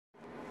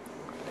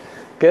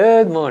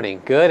Good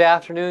morning, good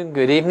afternoon,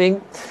 good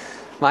evening.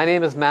 My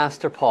name is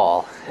Master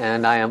Paul,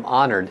 and I am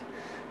honored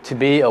to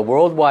be a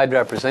worldwide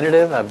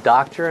representative of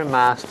Dr. and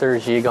Master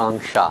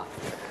Sha.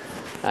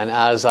 And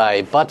as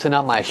I button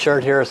up my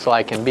shirt here so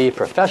I can be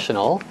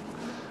professional,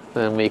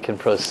 then we can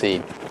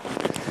proceed.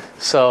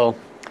 So,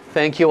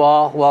 thank you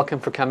all. Welcome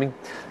for coming.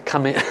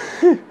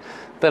 Been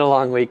a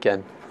long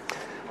weekend.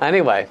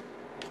 Anyway,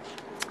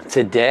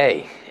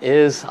 today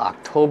is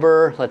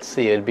October, let's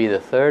see, it'd be the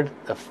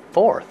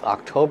 4th,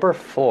 October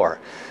 4,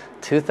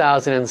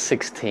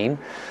 2016.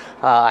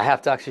 I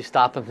have to actually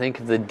stop and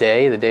think of the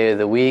day of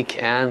the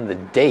week, and the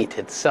date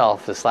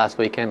itself. This last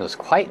weekend was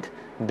quite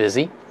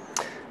busy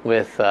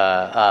with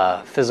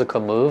a physical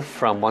move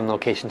from one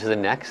location to the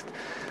next.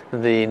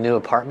 The new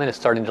apartment is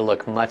starting to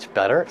look much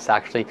better. It's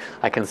actually,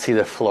 I can see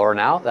the floor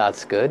now.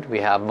 That's good. We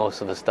have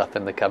most of the stuff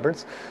in the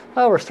cupboards.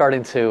 Well, we're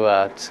starting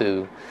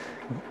to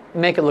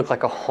make it look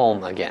like a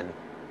home again.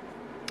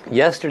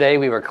 Yesterday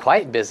we were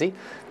quite busy.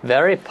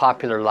 Very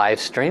popular live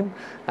stream.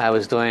 I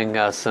was doing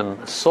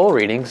some soul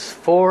readings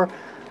for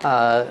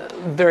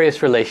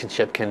various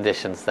relationship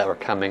conditions that were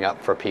coming up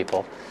for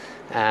people.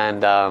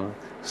 And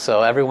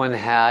so everyone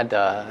had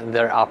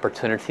their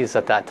opportunities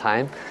at that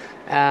time.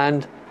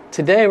 And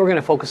today we're going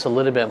to focus a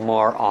little bit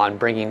more on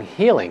bringing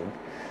healing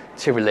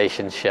to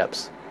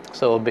relationships.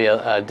 So it will be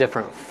a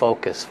different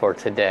focus for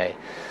today.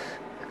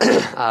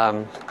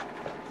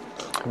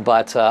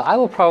 But I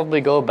will probably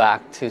go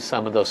back to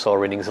some of those soul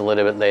readings a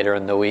little bit later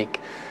in the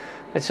week.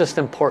 It's just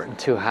important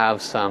to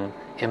have some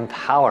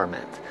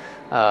empowerment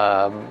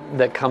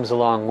that comes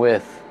along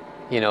with,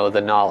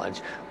 the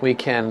knowledge. We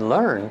can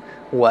learn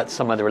what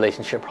some of the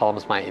relationship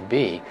problems might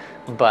be,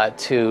 but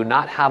to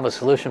not have a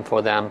solution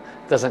for them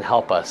doesn't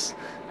help us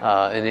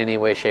in any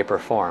way, shape, or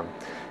form.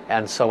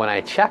 And so when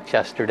I checked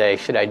yesterday,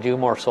 should I do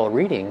more soul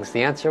readings?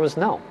 The answer was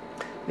no.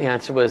 The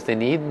answer was they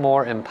need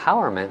more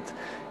empowerment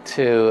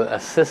to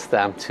assist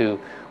them to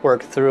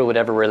work through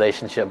whatever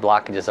relationship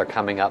blockages are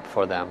coming up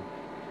for them.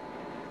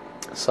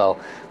 So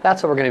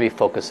that's what we're going to be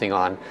focusing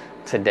on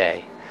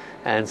today.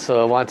 And so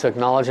I want to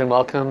acknowledge and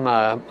welcome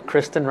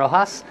Kristen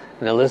Rojas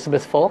and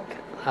Elizabeth Folk.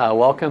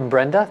 Welcome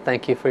Brenda.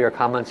 Thank you for your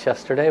comments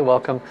yesterday.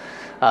 Welcome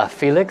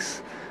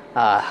Felix.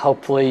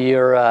 Hopefully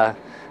you're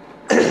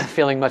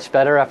feeling much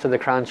better after the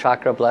crown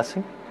chakra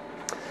blessing.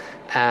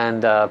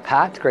 And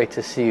Pat, great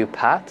to see you,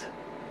 Pat.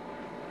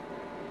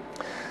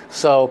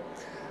 So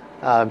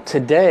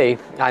today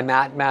I'm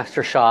at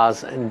Master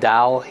Sha's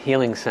Tao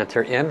Healing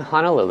Center in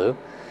Honolulu.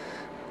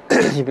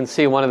 You can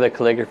see one of the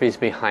calligraphies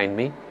behind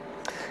me.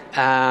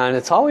 And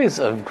it's always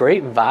of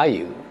great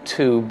value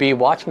to be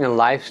watching a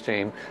live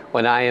stream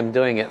when I am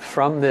doing it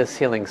from this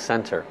healing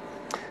center,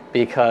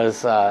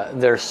 because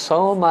there's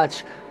so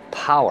much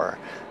power,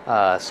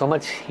 so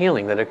much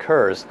healing that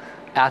occurs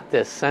at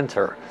this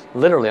center,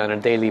 literally on a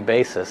daily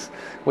basis.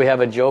 We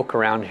have a joke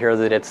around here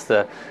that it's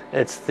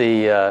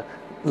the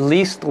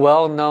least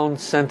well-known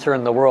center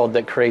in the world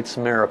that creates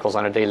miracles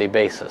on a daily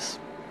basis.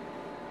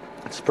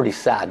 It's pretty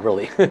sad,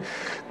 really,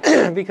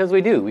 because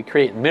we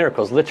create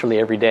miracles literally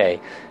every day,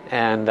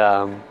 and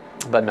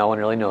but no one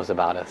really knows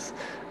about us.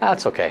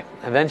 That's okay.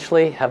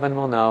 Eventually heaven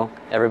will know,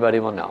 everybody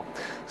will know.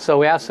 So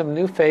we have some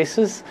new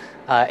faces.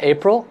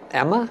 April,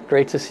 Emma,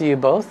 great to see you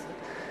both,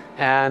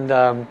 and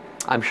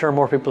I'm sure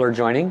more people are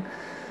joining.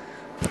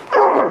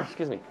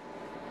 Excuse me.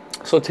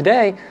 So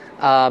today,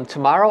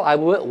 tomorrow I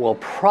will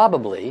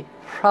probably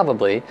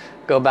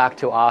go back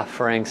to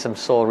offering some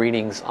soul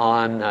readings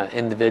on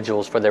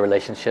individuals for their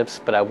relationships,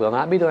 but I will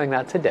not be doing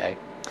that today.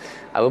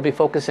 I will be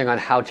focusing on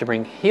how to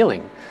bring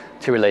healing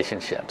to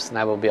relationships, and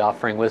I will be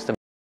offering wisdom,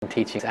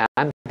 teachings,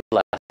 and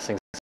blessings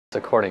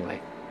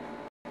accordingly.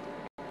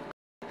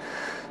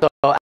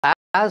 So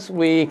as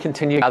we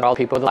continue to gather all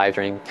people in the live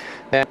stream,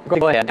 then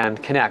go ahead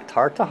and connect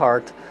heart to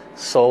heart,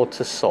 soul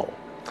to soul.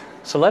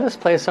 So let us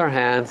place our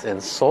hands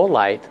in soul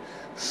light,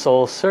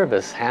 soul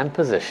service hand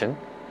position,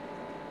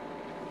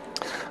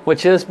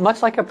 which is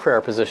much like a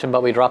prayer position,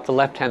 but we drop the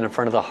left hand in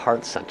front of the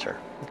heart center.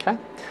 Okay?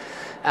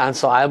 And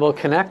so I will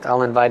connect.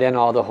 I'll invite in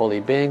all the holy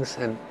beings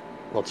and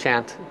we'll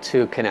chant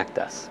to connect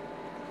us.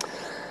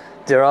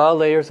 Dear all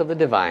layers of the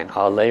divine,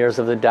 all layers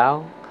of the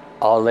Tao,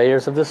 all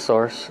layers of the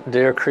source,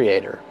 dear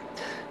creator,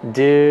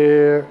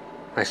 dear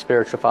my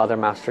spiritual father,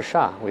 Master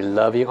Sha, we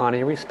love you, honor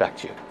you,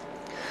 respect you.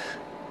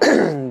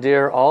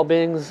 Dear all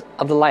beings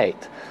of the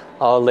light,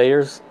 all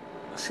layers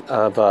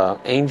of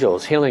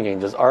angels, healing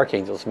angels,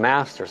 archangels,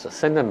 masters,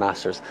 ascended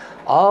masters,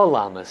 all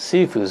lamas,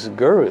 sifus,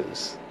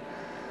 gurus.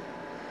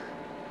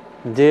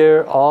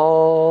 Dear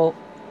all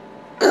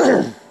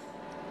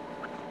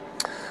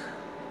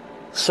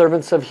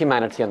servants of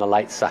humanity on the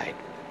light side,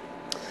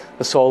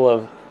 the soul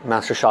of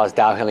Master Sha's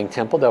Tao Healing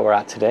Temple that we're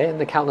at today, and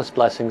the countless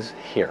blessings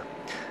here.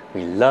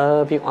 We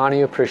love you, honor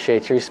you,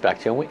 appreciate you,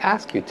 respect you, and we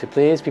ask you to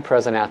please be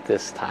present at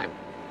this time.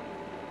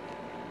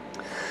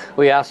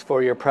 We ask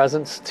for your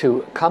presence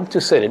to come to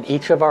sit in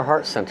each of our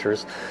heart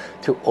centers,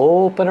 to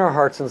open our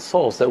hearts and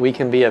souls that we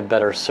can be of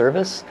better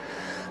service,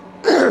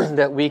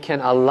 that we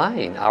can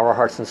align our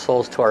hearts and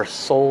souls to our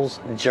soul's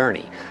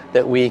journey,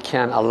 that we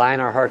can align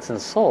our hearts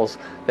and souls,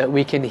 that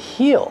we can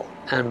heal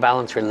and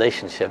balance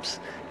relationships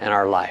in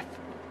our life.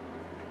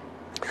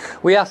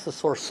 We ask the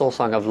Source Soul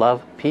Song of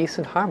love, peace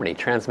and harmony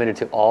transmitted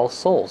to all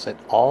souls in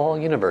all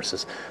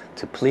universes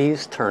to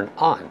please turn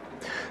on.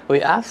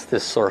 We ask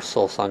this Source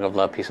Soul Song of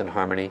love, peace and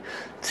harmony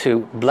to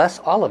bless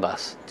all of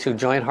us, to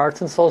join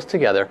hearts and souls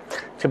together,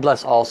 to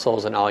bless all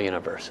souls in all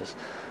universes.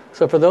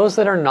 So for those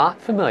that are not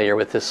familiar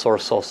with this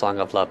Source Soul Song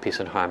of love, peace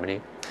and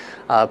harmony,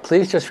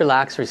 please just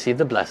relax, receive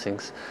the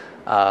blessings.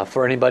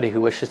 For anybody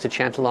who wishes to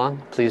chant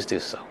along, please do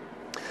so.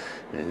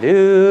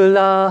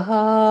 Lula,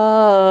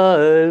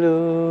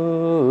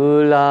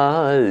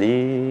 lula,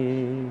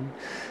 li.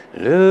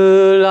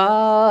 Lula,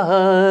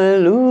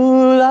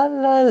 lula,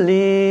 la,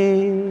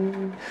 li.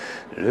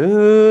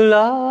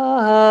 Lula,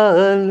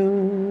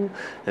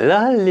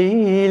 lula,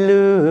 li,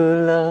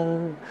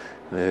 lula.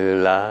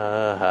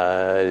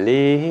 Lula,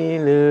 li,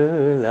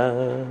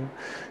 lula.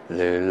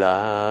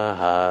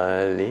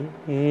 Lula,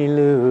 li,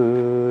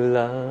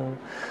 lula.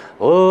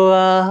 Oh,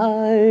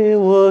 I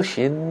wash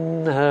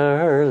in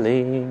her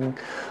ling.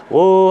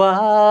 Oh,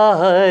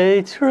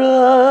 I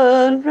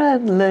trun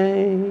ran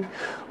lay.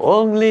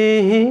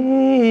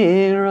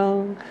 Only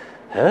wrong.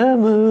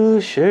 Mu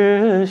shi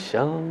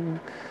xiang.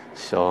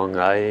 Xiang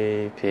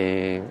ai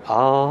ping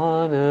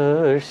an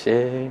er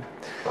xie.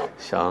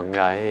 Xiang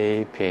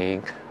ai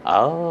ping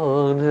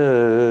an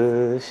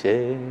er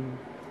xie.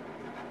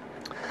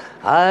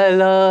 I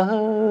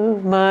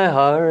love my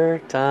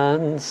heart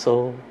and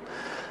soul.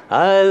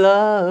 I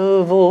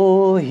love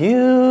all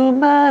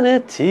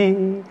humanity.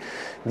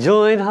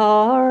 Join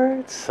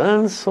hearts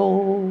and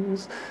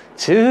souls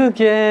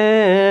together.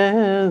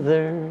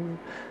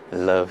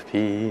 Love,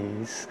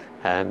 peace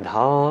and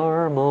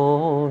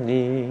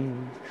harmony.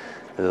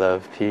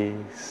 Love,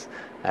 peace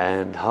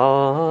and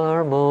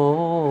harmony.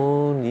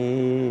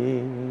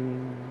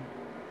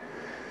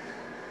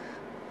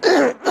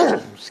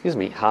 Excuse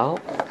me. How?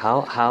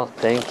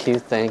 Thank you.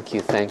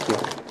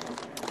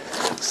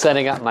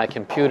 Setting up my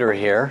computer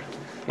here.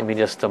 Give me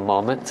just a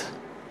moment.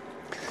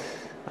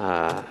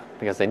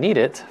 Because I need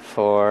it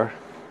for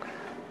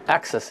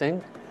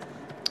accessing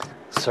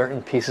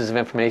certain pieces of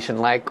information,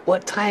 like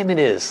what time it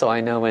is, so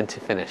I know when to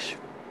finish.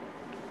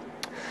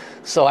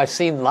 So I've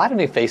seen a lot of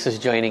new faces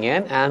joining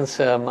in and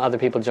some other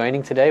people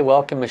joining today.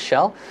 Welcome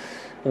Michelle.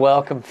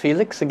 Welcome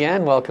Felix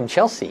again. Welcome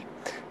Chelsea.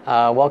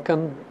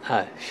 Welcome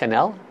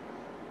Chanel.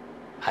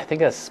 I think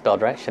that's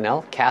spelled right.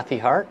 Chanel. Kathy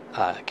Hart.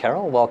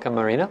 Carol. Welcome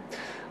Marina.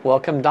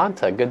 Welcome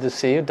Danta. Good to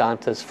see you.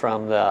 Danta's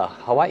from the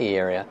Hawaii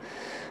area.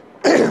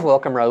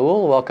 Welcome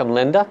Raul. Welcome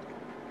Linda.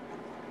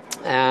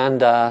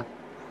 And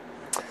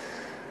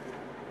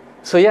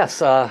so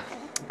yes,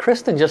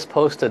 Kristen just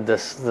posted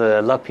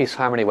the Love, Peace,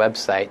 Harmony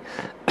website.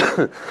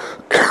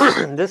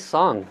 This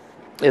song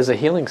is a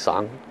healing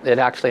song. It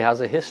actually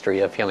has a history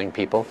of healing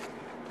people.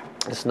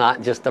 It's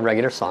not just a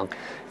regular song.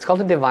 It's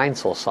called a Divine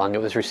Soul Song.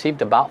 It was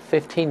received about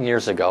 15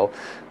 years ago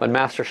when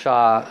Master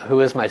Sha, who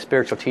is my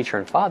spiritual teacher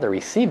and father,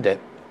 received it.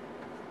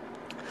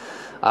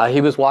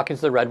 He was walking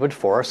through the Redwood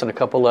Forest, and a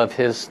couple of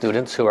his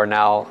students, who are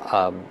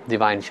now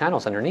divine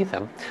channels underneath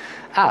him,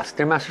 asked,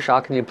 "Dear Master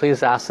Sha, can you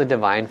please ask the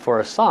Divine for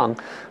a song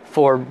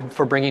for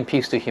bringing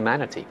peace to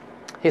humanity?"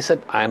 He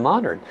said, "I'm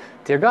honored.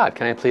 Dear God,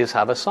 can I please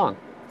have a song?"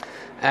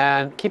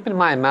 And keep in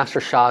mind,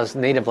 Master Sha's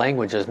native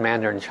language is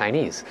Mandarin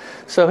Chinese.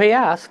 So he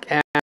asked,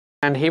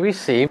 and he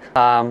received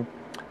the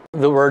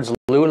words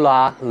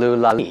Lula,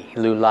 Lula, Li,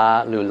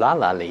 Lula, Lula,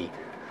 La, Li.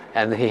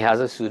 And he has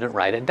a student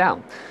write it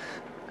down.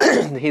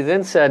 He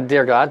then said,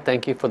 "Dear God,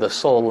 thank you for the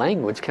soul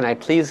language. Can I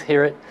please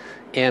hear it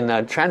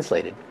in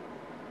translated?"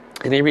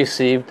 And he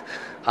received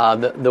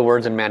the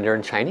words in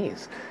Mandarin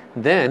Chinese.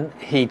 Then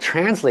he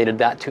translated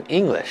that to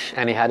English,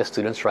 and he had his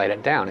students write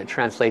it down. It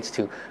translates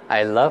to,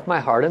 "I love my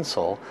heart and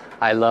soul.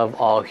 I love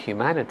all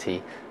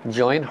humanity.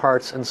 Join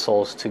hearts and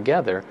souls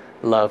together.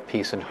 Love,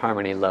 peace and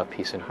harmony. Love,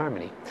 peace and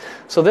harmony."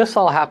 So this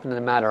all happened in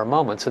a matter of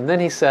moments. And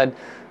then he said,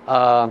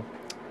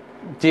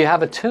 "Do you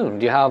have a tune?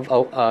 Do you have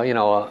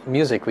a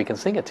music we can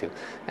sing it to?"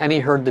 And he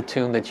heard the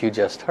tune that you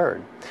just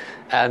heard.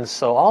 And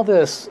so all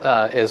this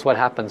is what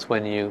happens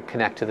when you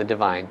connect to the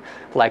divine,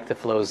 like the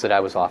flows that I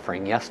was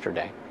offering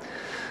yesterday.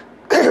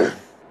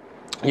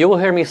 You will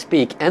hear me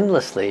speak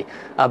endlessly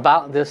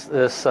about this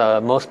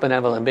most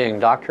benevolent being,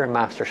 Dr. and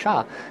Master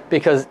Sha,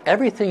 because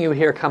everything you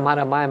hear come out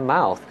of my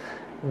mouth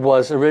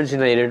was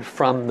originated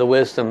from the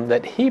wisdom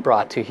that he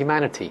brought to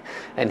humanity.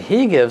 And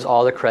he gives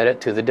all the credit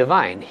to the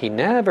divine. He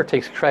never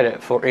takes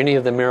credit for any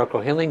of the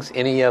miracle healings,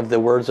 any of the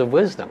words of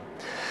wisdom.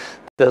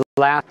 The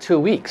last 2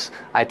 weeks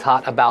I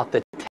taught about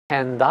the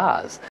 10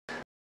 Das,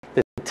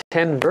 the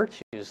 10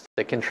 virtues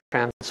that can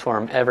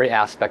transform every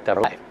aspect of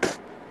our life.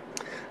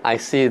 I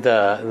see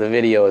the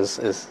video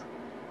is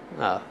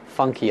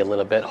funky a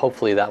little bit.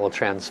 Hopefully that will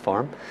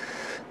transform.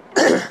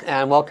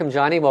 And welcome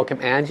Johnny, welcome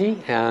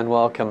Angie, and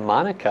welcome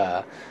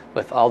Monica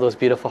with all those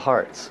beautiful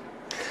hearts.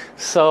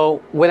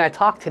 So when I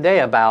talk today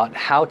about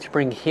how to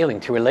bring healing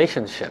to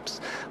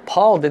relationships,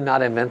 Paul did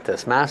not invent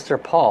this. Master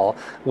Paul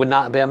would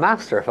not be a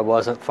master if it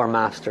wasn't for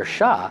Master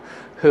Sha,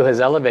 who has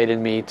elevated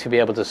me to be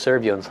able to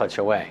serve you in such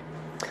a way.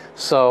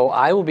 So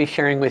I will be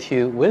sharing with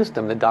you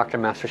wisdom that Dr.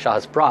 Master Sha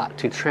has brought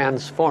to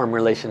transform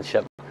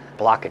relationship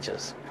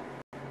blockages.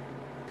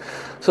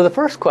 So the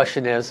first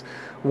question is,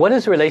 what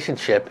is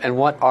relationship and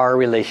what are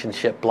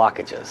relationship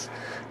blockages?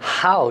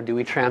 How do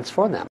we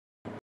transform them?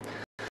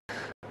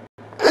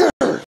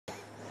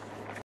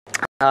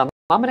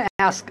 I'm going to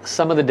ask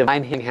some of the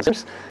divine healing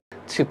answers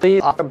to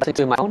please offer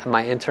to my own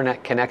my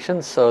internet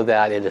connection so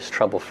that it is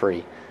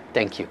trouble-free.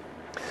 Thank you.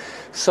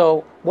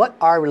 So what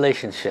are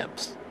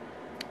relationships?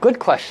 Good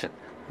question.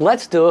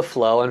 Let's do a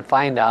flow and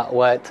find out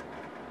what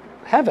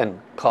heaven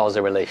calls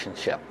a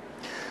relationship.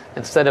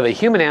 Instead of a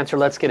human answer,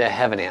 let's get a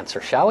heaven answer,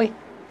 shall we?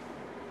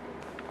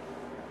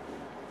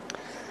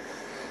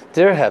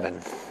 Dear heaven,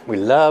 we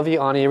love you,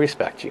 honor you,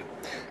 respect you.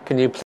 Can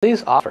you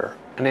please offer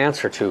an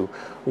answer to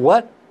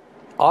what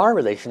are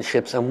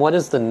relationships and what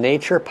is the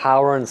nature,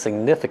 power, and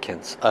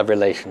significance of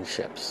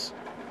relationships?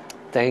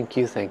 Thank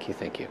you, thank you,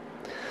 thank you.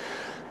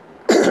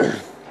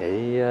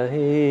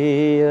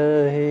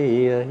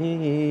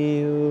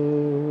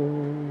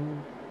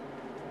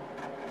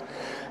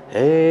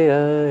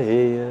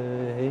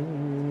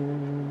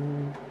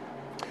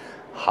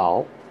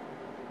 How?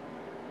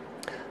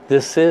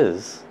 This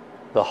is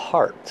the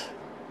heart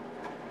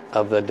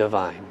of the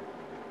divine.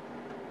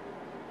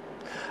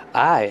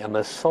 I am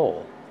a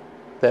soul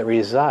that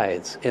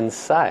resides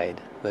inside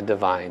the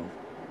divine.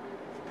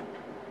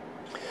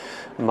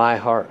 My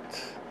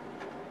heart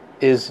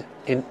is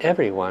in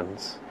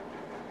everyone's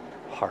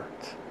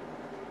heart.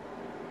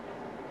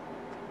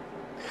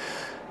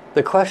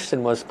 The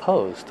question was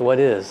posed, what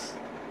is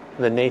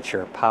the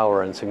nature,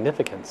 power, and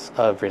significance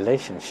of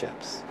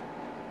relationships?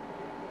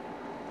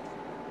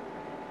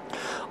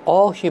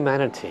 All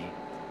humanity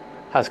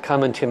has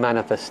come into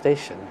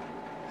manifestation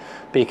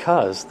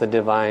because the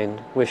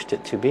divine wished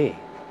it to be.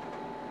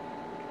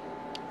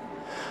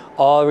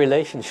 All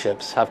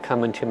relationships have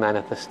come into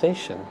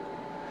manifestation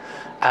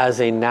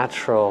as a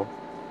natural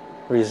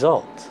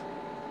result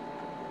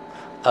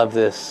of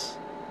this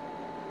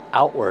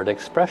outward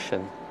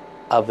expression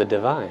of the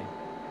divine.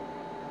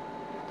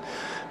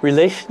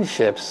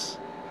 Relationships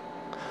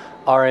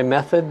are a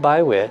method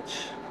by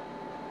which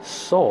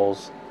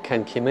souls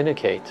can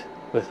communicate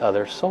with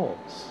other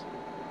souls.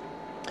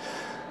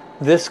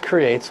 This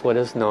creates what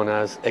is known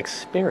as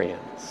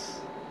experience.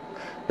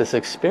 This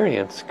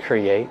experience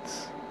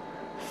creates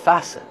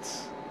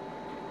facets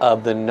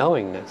of the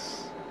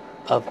knowingness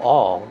of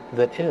all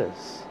that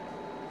is.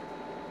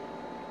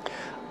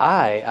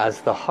 I,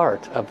 as the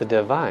heart of the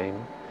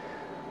divine,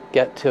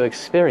 get to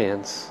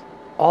experience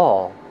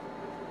all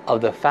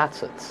of the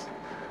facets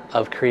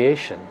of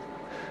creation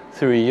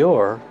through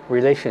your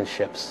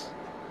relationships.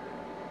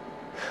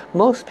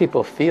 Most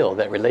people feel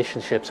that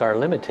relationships are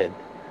limited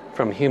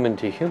from human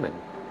to human,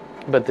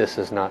 but this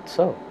is not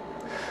so.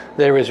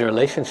 There is a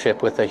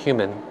relationship with a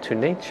human to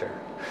nature.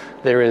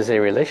 There is a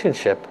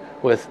relationship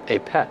with a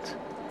pet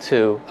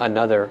to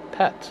another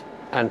pet,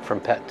 and from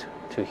pet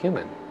to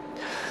human.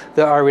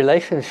 There are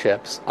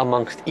relationships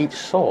amongst each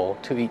soul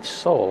to each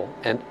soul,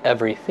 and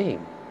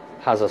everything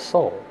has a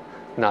soul,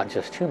 not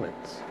just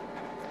humans.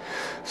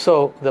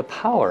 So the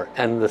power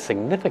and the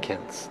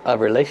significance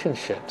of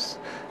relationships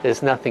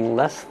is nothing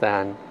less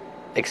than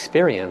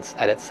experience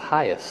at its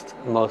highest,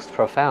 most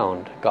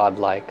profound,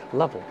 godlike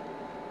level.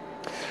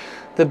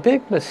 The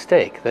big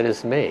mistake that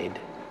is made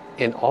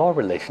in all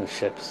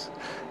relationships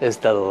is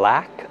the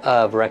lack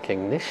of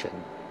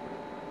recognition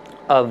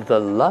of the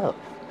love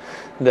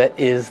that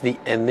is the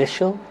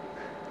initial,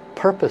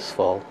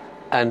 purposeful,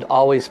 and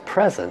always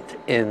present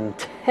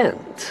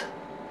intent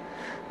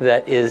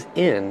that is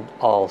in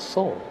all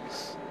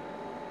souls.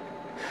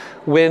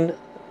 When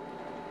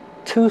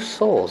two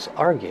souls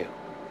argue,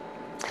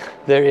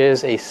 there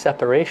is a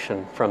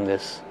separation from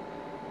this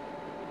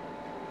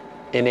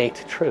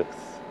innate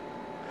truth.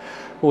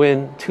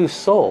 When two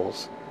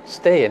souls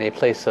stay in a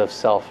place of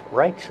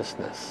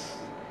self-righteousness,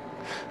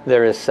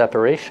 there is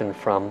separation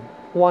from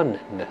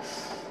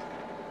oneness.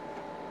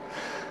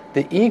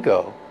 The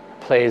ego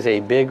plays a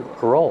big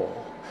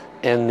role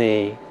in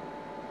the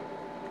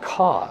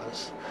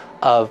cause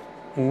of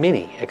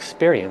many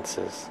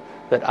experiences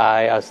that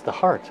I, as the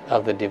heart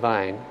of the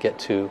divine, get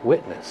to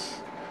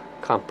witness,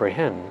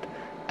 comprehend,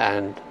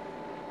 and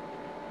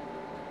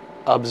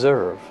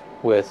observe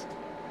with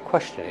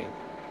questioning.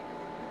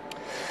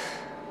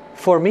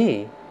 For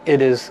me,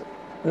 it is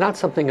not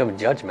something of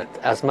judgment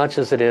as much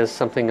as it is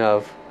something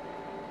of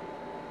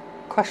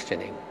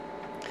questioning,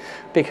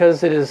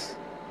 because it is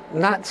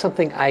not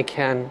something I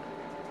can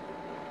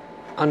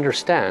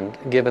understand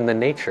given the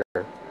nature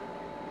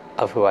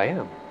of who I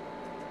am.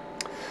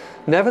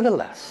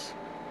 Nevertheless,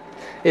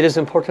 it is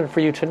important for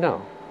you to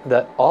know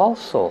that all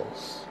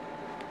souls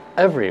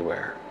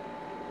everywhere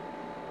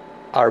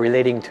are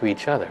relating to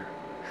each other.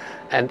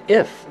 And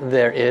if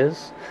there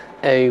is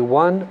a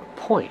one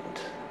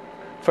point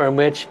from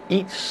which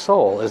each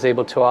soul is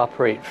able to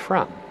operate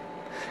from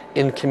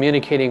in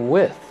communicating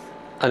with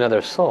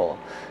another soul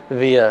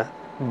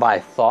by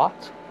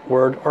thought,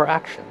 word, or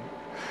action.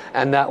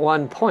 And that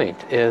one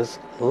point is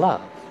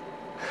love.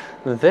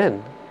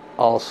 Then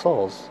all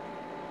souls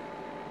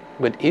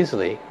would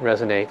easily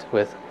resonate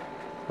with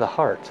the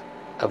heart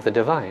of the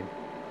divine,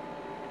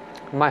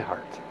 my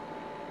heart.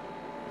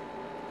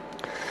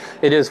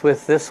 It is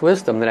with this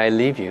wisdom that I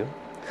leave you,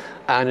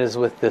 and it is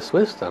with this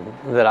wisdom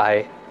that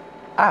I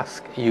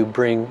ask you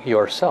bring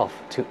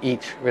yourself to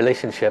each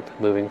relationship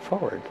moving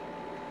forward.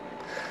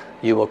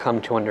 You will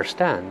come to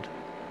understand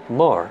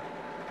more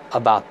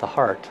about the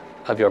heart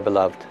of your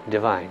beloved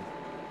divine.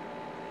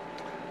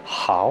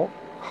 How?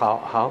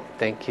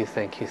 Thank you.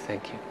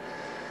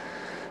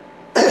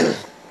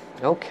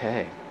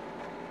 Okay.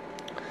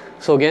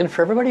 So again,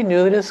 for everybody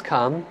new that has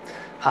come,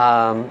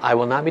 I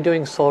will not be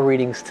doing soul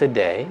readings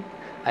today.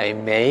 I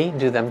may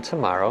do them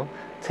tomorrow.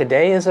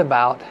 Today is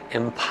about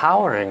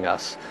empowering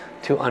us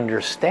to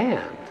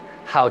understand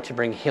how to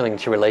bring healing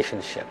to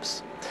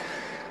relationships.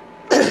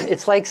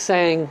 It's like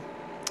saying,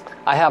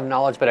 I have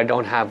knowledge but I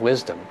don't have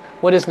wisdom.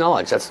 What is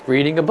knowledge? That's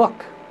reading a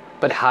book.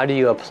 But how do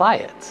you apply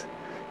it?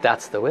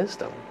 That's the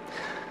wisdom.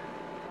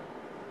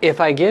 If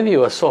I give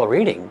you a soul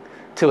reading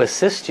to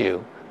assist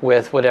you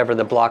with whatever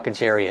the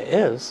blockage area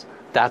is,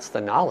 that's the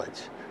knowledge.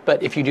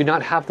 But if you do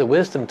not have the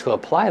wisdom to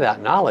apply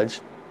that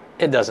knowledge,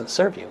 it doesn't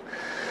serve you.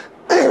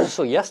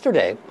 So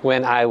yesterday,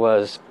 when I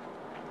was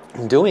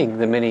doing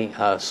the mini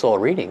soul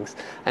readings,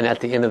 and at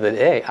the end of the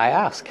day, I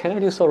asked, can I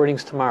do soul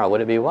readings tomorrow?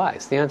 Would it be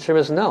wise? The answer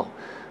is no.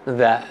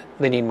 That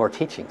they need more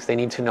teachings. They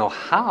need to know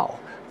how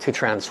to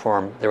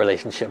transform the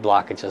relationship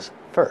blockages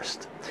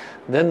first.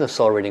 Then the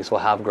soul readings will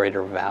have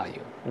greater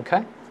value.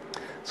 Okay?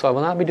 So I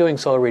will not be doing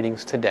soul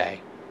readings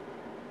today.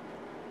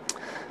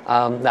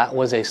 That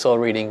was a soul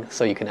reading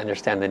so you can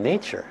understand the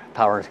nature,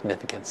 power, and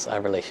significance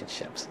of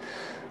relationships.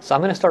 So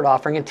I'm going to start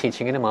offering and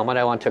teaching in a moment.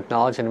 I want to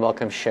acknowledge and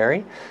welcome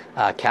Sherry,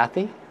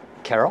 Kathy,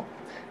 Carol,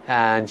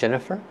 and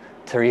Jennifer,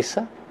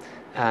 Teresa,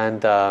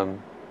 and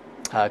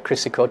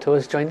Chrissy Koto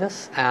has joined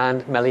us,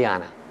 and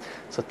Meliana.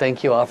 So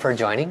thank you all for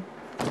joining.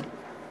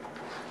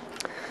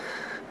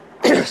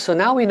 So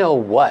now we know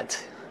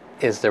what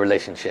is the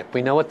relationship.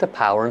 We know what the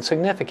power and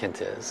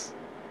significance is.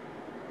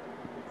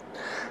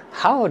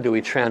 How do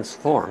we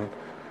transform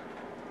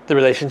the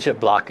relationship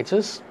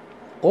blockages?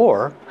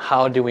 Or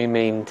how do we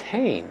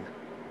maintain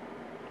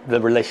the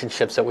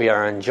relationships that we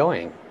are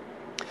enjoying?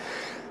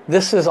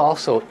 This is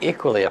also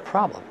equally a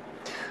problem.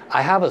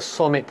 I have a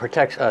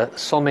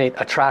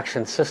soulmate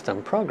attraction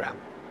system program.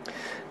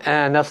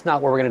 And that's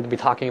not what we're going to be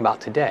talking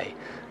about today.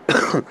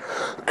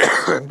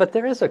 But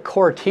there is a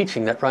core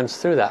teaching that runs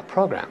through that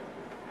program.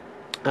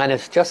 And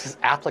it's just as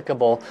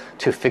applicable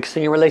to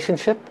fixing a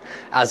relationship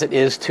as it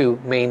is to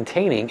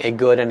maintaining a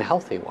good and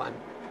healthy one.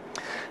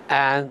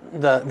 And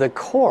the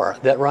core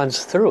that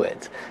runs through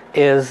it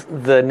is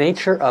the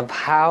nature of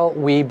how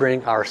we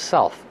bring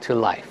ourselves to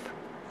life.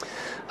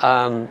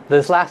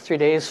 These last 3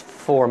 days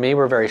for me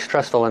were very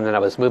stressful, and then I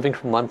was moving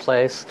from one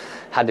place,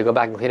 had to go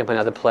back and clean up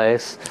another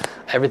place.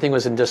 Everything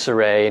was in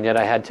disarray, and yet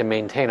I had to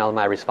maintain all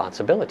my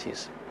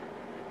responsibilities.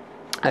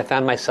 I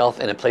found myself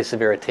in a place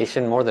of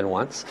irritation more than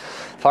once,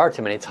 far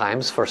too many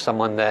times for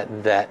someone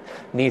that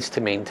needs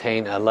to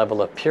maintain a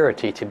level of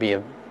purity to be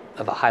of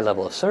a high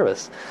level of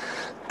service.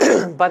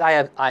 But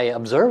I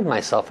observed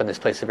myself in this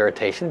place of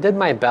irritation, did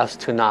my best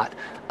to not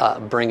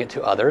bring it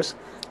to others,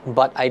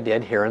 but I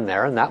did here and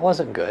there, and that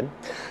wasn't good.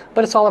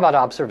 But it's all about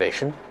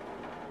observation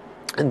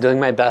and doing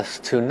my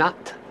best to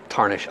not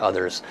tarnish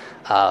others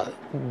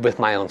with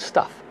my own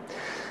stuff.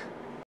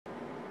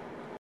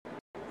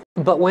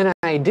 But when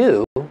I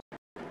do,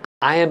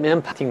 I am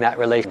impacting that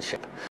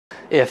relationship.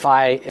 If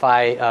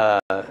I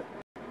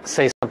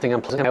say something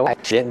unpleasant, my wife,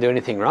 she didn't do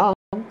anything wrong.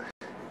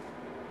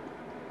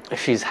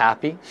 She's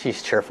happy,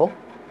 she's cheerful,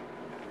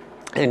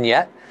 and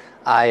yet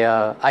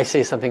I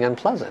say something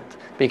unpleasant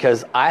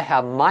because I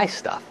have my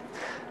stuff.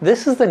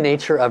 This is the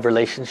nature of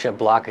relationship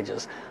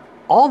blockages.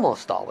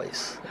 Almost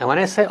always, and when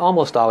I say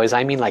almost always,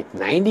 I mean like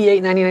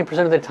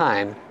 98-99% of the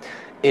time,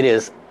 it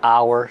is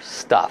our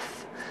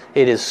stuff.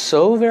 It is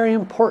so very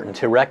important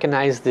to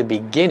recognize the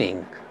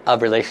beginning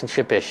of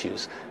relationship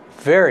issues.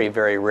 Very,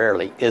 very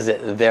rarely is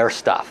it their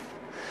stuff.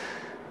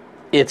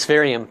 It's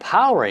very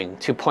empowering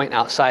to point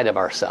outside of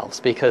ourselves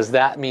because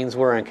that means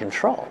we're in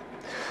control.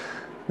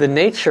 The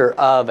nature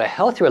of a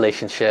healthy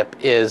relationship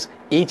is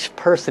each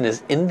person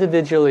is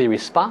individually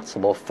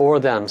responsible for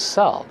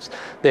themselves.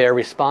 They are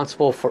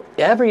responsible for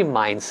every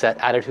mindset,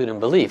 attitude, and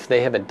belief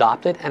they have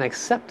adopted and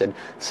accepted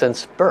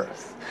since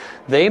birth.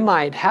 They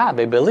might have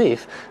a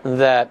belief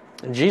that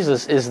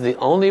Jesus is the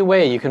only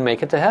way you can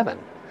make it to heaven.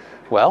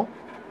 Well,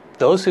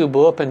 those who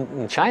grew up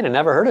in China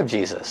never heard of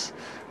Jesus.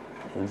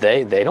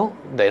 They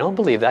don't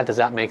believe that. Does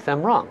that make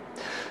them wrong?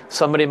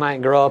 Somebody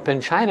might grow up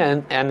in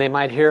China and they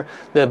might hear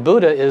that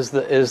Buddha is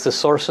the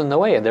source and the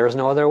way, and there is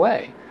no other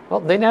way. Well,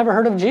 they never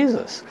heard of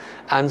Jesus.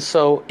 And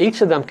so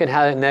each of them can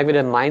have a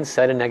negative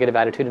mindset, a negative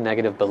attitude, a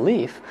negative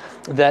belief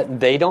that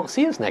they don't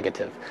see as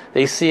negative.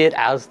 They see it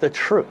as the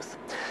truth.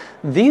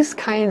 These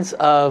kinds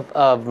of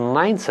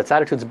mindsets,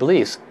 attitudes,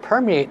 beliefs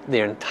permeate the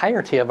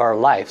entirety of our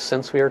life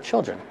since we are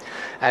children.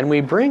 And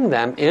we bring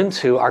them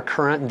into our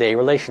current day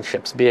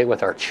relationships, be it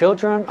with our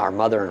children, our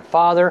mother and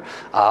father,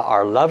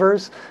 our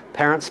lovers,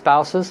 parents,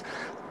 spouses.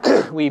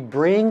 We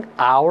bring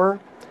our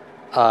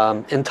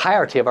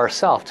entirety of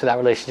ourself to that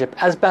relationship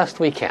as best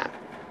we can.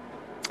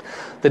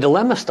 The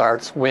dilemma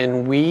starts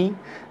when we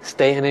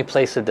stay in a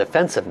place of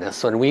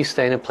defensiveness, when we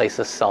stay in a place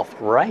of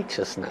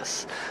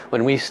self-righteousness,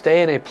 when we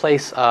stay in a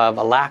place of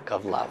a lack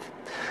of love.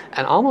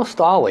 And almost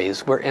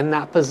always we're in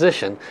that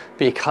position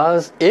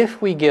because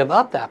if we give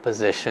up that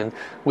position,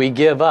 we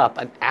give up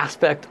an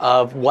aspect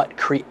of what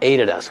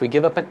created us. We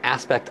give up an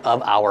aspect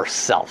of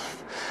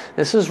ourself.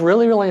 This is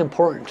really, really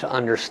important to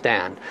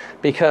understand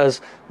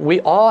because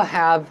we all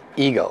have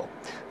ego.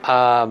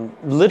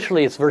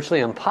 Literally, it's virtually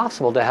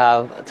impossible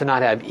to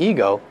not have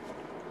ego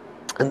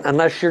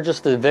unless you're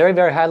just a very,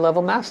 very high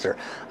level master.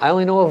 I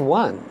only know of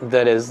one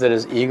that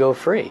is ego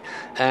free,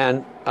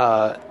 and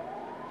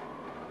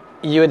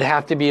you would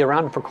have to be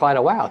around for quite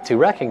a while to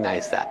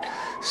recognize that.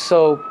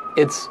 So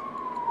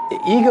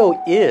ego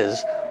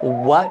is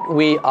what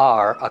we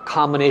are, a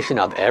combination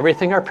of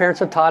everything our parents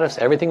have taught us,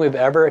 everything we've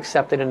ever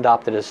accepted and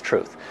adopted as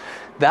truth.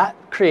 That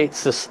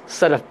creates this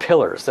set of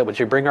pillars that which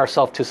we bring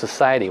ourselves to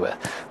society with,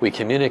 we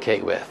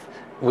communicate with.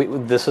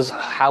 This is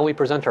how we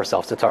present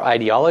ourselves. It's our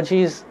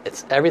ideologies,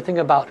 it's everything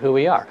about who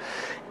we are.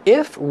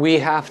 If we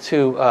have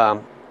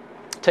to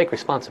take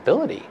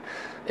responsibility,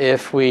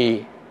 if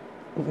we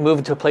move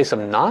into a place of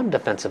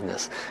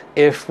non-defensiveness,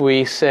 if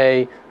we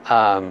say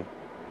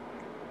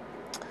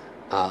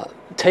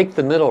take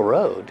the middle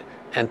road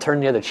and turn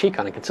the other cheek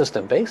on a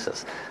consistent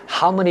basis,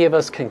 how many of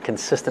us can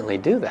consistently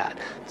do that?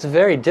 It's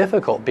very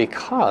difficult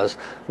because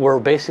we're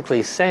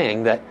basically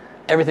saying that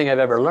everything I've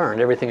ever learned,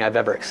 everything I've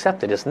ever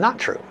accepted is not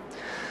true.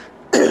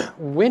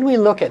 When we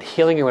look at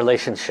healing a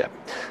relationship,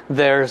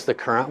 there's the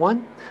current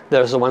one,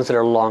 there's the ones that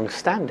are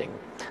long-standing.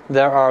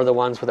 There are the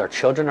ones with our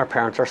children, our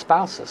parents, our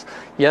spouses.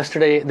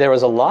 Yesterday there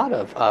was a lot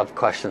of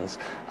questions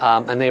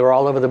and they were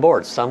all over the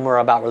board. Some were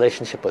about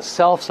relationship with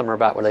self, some were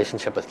about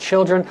relationship with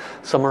children,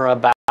 some were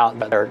about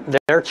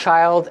their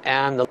child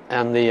and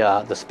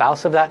the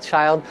spouse of that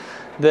child.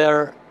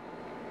 There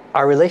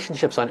are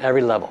relationships on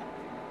every level.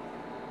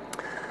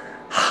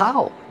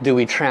 How do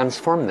we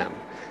transform them?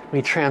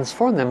 We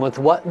transform them with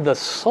what the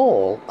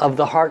soul of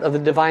the heart of the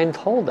divine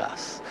told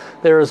us.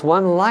 There is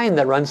one line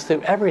that runs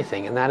through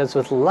everything, and that is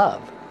with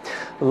love.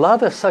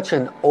 Love is such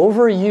an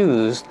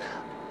overused,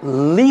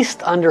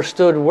 least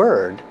understood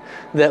word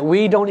that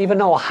we don't even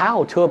know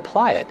how to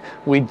apply it.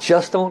 We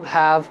just don't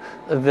have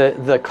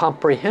the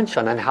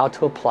comprehension on how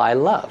to apply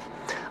love.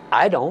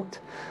 I don't.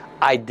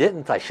 I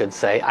didn't, I should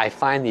say. I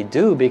finally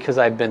do because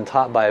I've been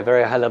taught by a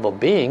very high level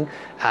being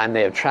and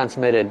they have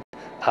transmitted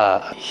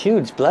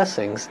huge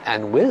blessings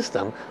and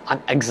wisdom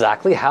on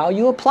exactly how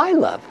you apply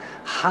love.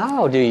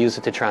 How do you use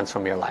it to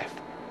transform your life?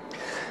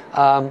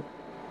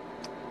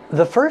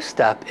 The first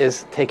step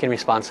is taking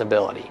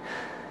responsibility.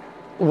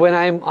 When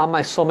I'm on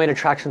my Soulmate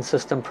Attraction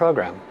System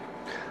program,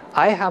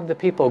 I have the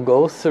people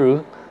go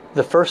through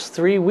the first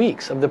 3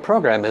 weeks of the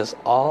program is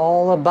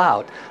all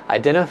about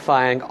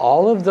identifying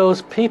all of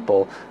those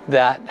people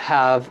that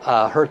have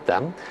hurt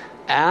them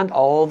and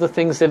all the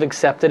things they've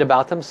accepted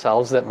about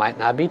themselves that might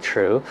not be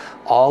true,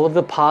 all of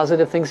the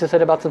positive things they've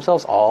said about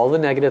themselves, all the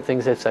negative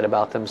things they've said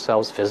about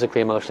themselves,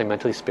 physically, emotionally,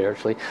 mentally,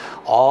 spiritually,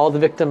 all the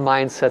victim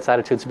mindsets,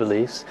 attitudes,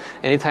 beliefs,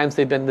 anytime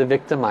they've been the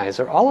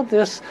victimizer. All of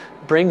this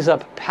brings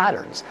up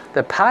patterns.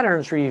 The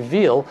patterns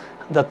reveal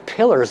the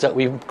pillars that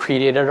we've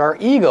created our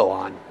ego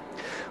on.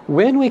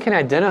 When we can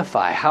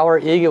identify how our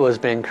ego has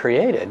been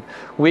created,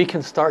 we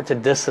can start to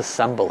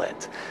disassemble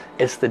it.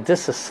 It's the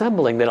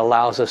disassembling that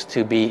allows us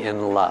to be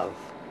in love.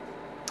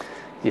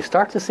 You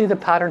start to see the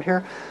pattern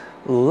here?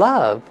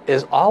 Love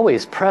is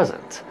always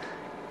present.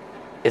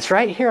 It's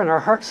right here in our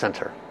heart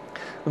center.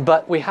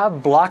 But we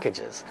have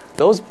blockages.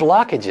 Those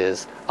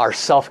blockages are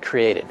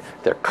self-created.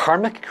 They're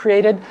karmic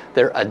created,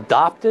 they're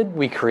adopted.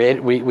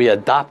 We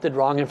adopted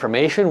wrong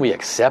information, we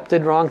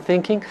accepted wrong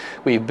thinking.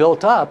 We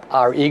built up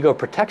our ego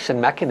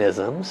protection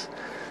mechanisms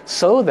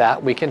so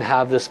that we can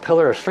have this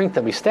pillar of strength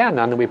that we stand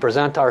on and we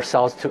present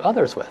ourselves to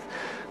others with.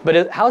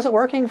 But how's it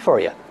working for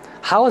you?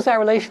 How is that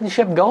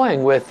relationship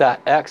going with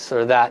that ex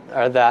or that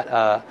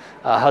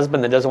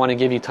husband that doesn't want to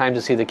give you time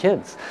to see the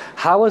kids?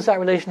 How is that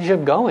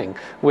relationship going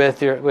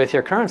with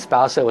your current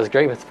spouse that was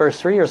great with the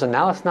first 3 years and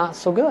now it's not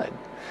so good?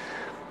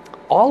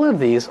 All of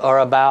these are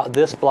about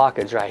this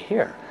blockage right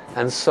here.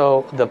 And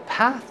so the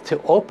path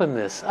to open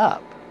this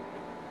up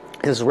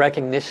is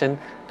recognition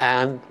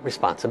and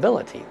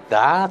responsibility.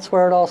 That's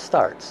where it all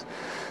starts.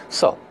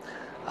 So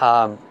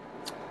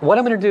what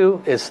I'm going to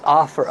do is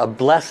offer a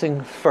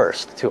blessing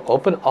first to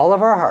open all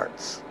of our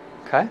hearts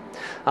Okay,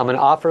 I'm going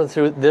to offer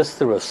this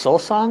through a soul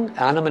song,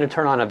 and I'm going to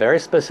turn on a very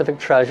specific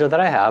treasure that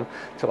I have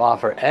to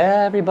offer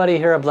everybody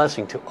here a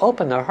blessing to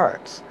open their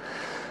hearts.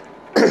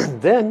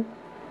 Then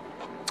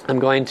I'm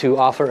going to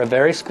offer a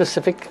very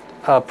specific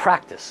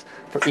practice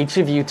for each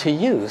of you to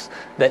use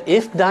that,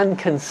 if done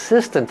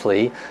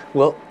consistently,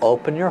 will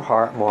open your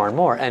heart more and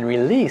more and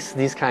release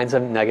these kinds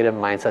of negative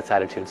mindsets,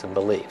 attitudes and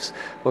beliefs.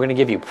 We're going to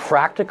give you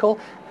practical,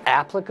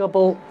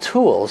 applicable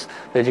tools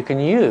that you can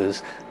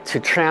use to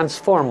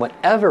transform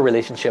whatever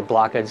relationship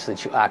blockage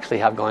that you actually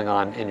have going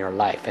on in your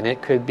life. And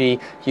it could be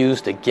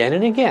used again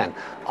and again.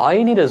 All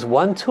you need is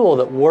one tool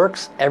that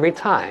works every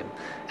time.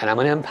 And I'm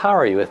going to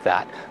empower you with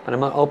that. But I'm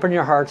going to open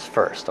your hearts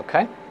first,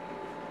 okay?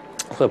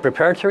 So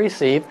prepare to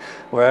receive.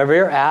 Wherever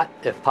you're at,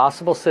 if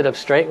possible, sit up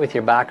straight with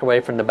your back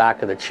away from the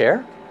back of the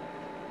chair.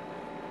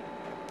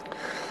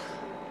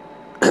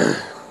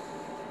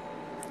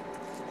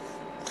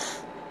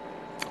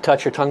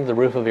 Touch your tongue to the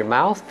roof of your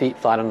mouth, feet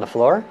flat on the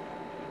floor.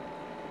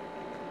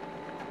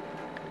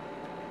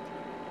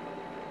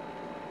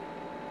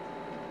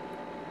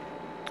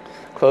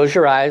 Close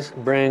your eyes,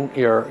 bring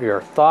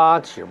your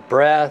thoughts, your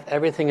breath,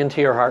 everything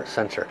into your heart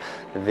center.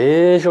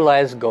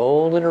 Visualize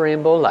golden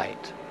rainbow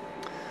light.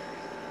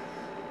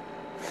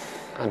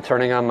 I'm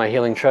turning on my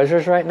healing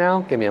treasures right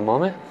now. Give me a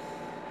moment.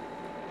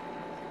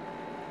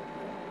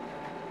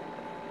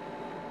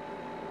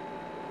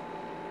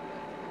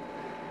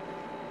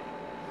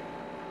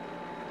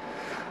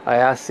 I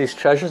ask these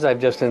treasures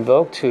I've just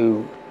invoked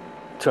to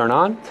turn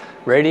on,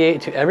 radiate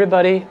to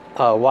everybody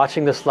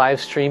watching this live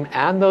stream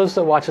and those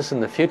that watch us in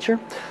the future.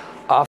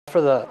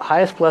 Offer the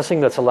highest blessing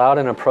that's allowed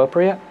and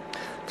appropriate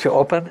to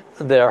open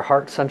their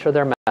heart center,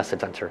 their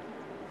message center.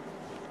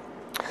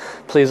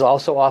 Please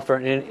also offer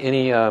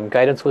any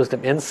guidance,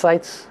 wisdom,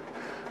 insights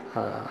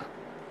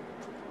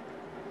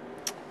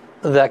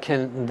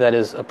that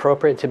is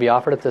appropriate to be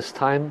offered at this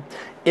time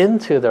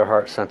into their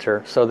heart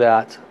center, so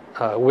that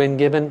when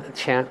given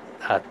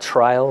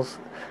trials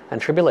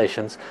and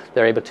tribulations,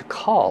 they're able to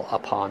call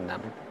upon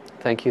them.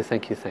 Thank you,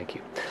 thank you, thank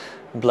you.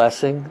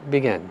 Blessing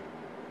begin.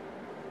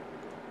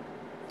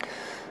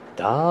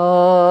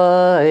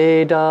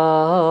 Die,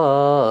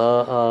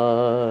 die,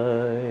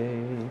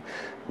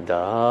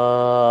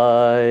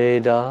 die,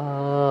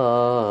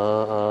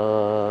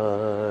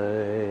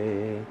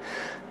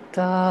 die,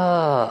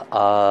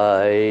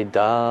 die, die,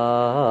 die.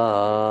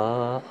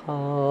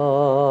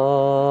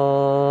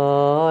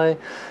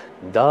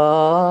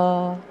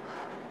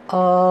 I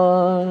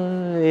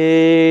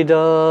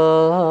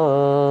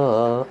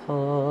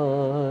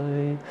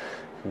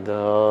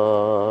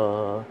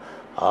die,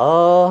 I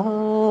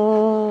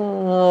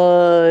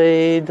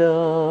die.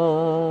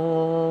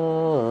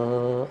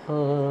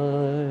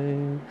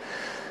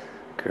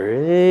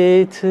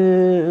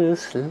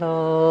 Greatest love,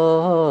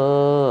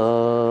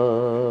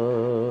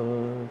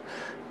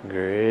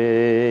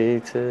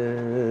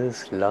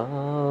 greatest love,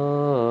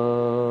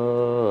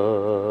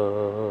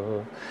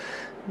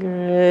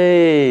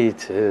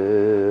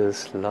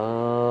 greatest love,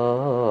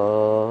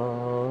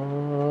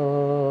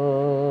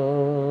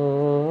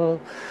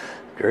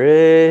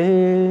 greatest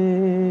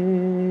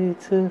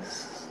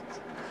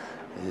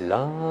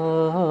love,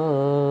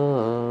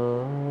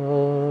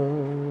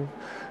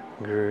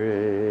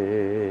 greatest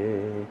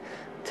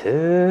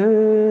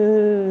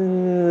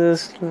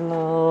love.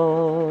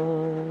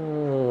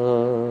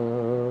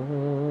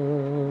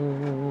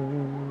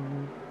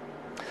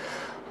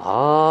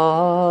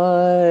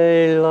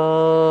 I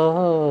love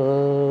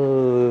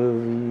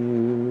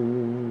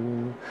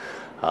you.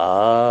 I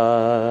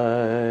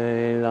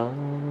love you.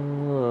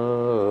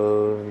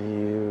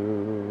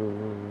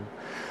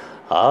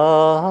 I love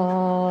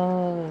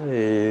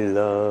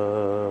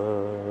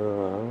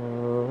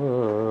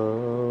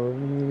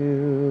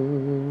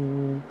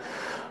you.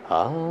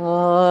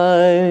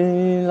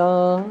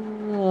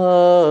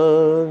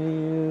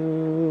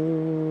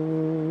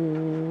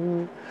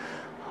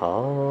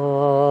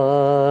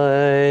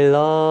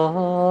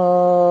 I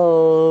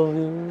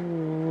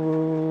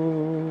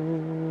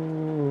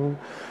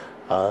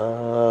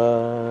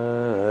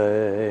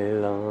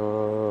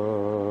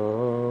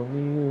love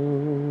you. I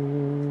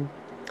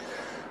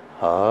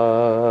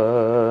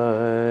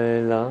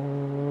love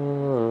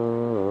you.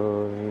 I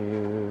love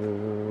you.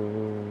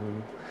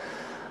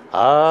 I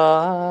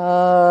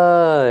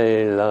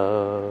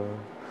love you.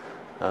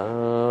 I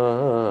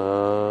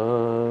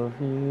love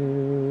you.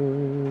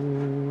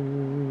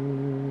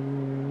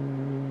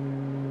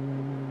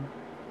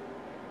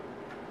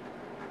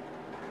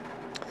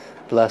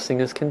 Blessing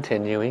is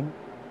continuing.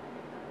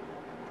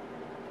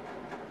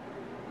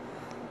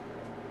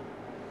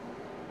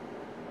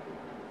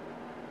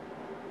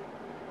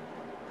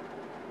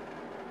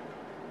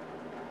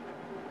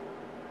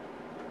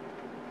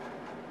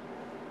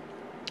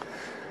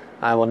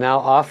 I will now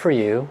offer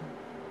you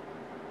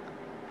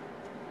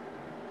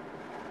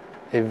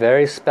a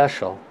very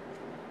special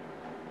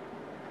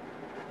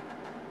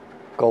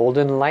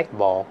golden light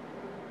ball.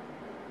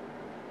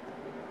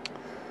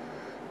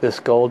 This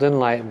golden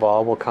light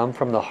ball will come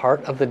from the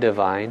heart of the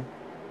divine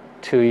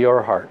to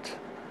your heart.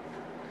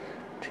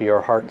 to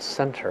your heart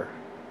center.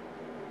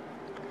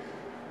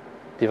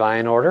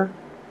 Divine order,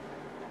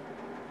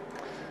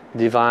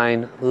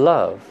 divine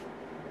love,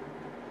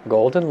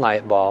 golden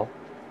light ball,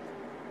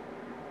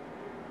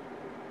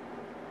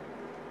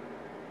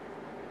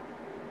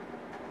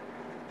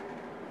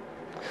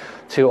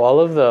 to all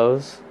of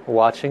those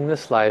watching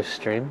this live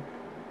stream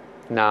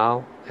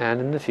now and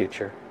in the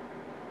future.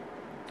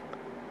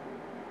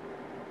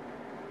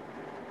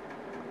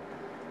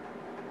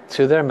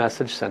 To their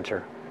message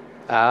center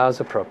as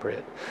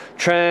appropriate.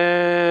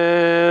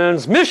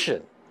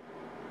 Transmission.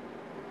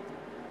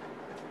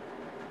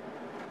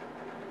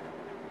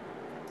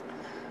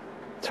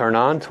 Turn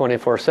on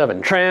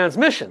 24/7.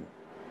 Transmission.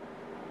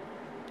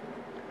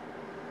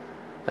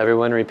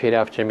 Everyone repeat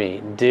after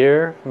me.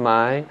 Dear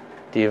my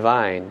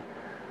divine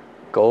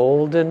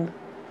golden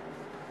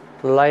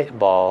light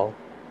ball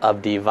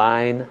of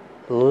divine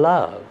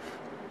love,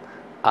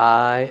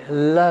 I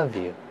love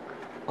you,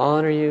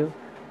 honor you,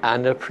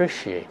 and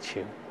appreciate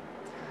you.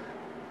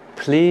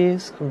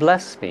 Please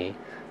bless me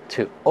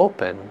to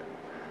open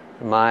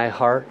my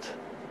heart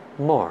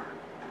more.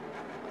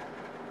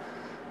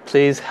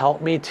 Please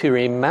help me to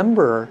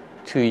remember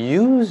to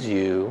use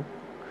you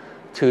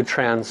to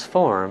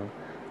transform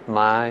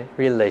my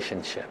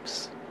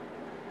relationships.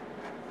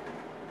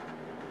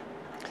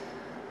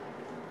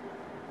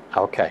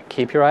 Okay,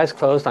 keep your eyes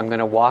closed. I'm going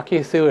to walk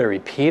you through a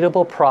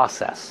repeatable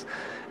process.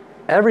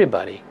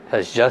 Everybody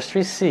has just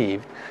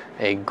received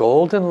a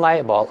golden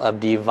light ball of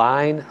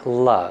divine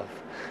love.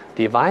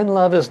 Divine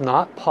love is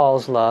not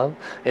Paul's love.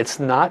 It's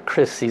not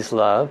Chrissy's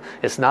love.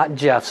 It's not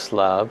Jeff's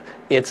love.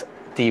 It's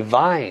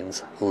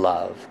divine's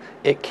love.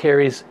 It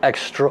carries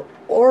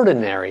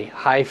extraordinary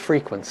high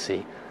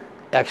frequency,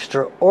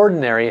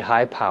 extraordinary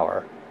high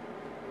power.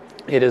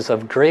 It is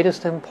of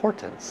greatest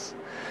importance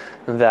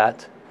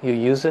that you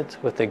use it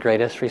with the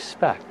greatest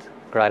respect,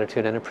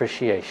 gratitude, and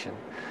appreciation.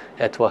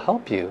 It will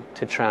help you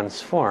to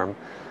transform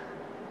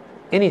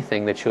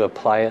anything that you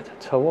apply it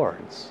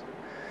towards.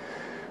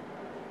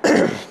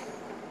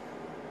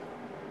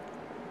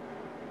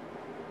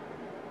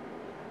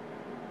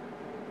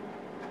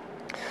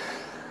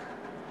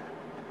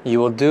 You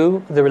will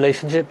do the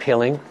relationship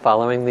healing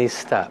following these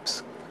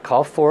steps.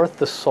 Call forth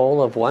the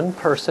soul of one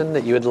person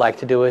that you would like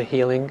to do a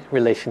healing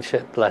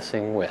relationship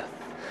blessing with.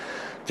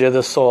 Do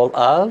the soul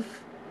of,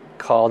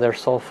 call their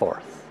soul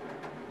forth.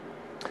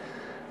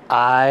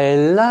 I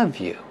love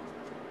you.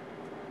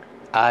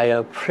 I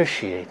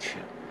appreciate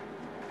you.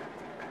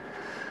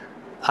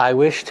 I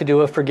wish to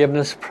do a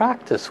forgiveness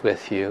practice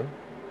with you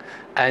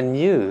and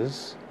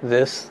use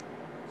this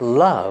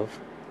love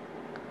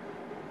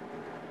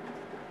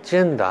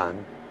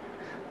Jindan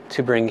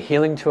to bring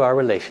healing to our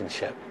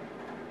relationship.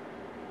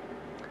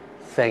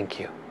 Thank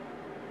you.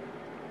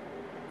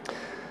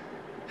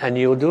 And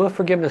you will do a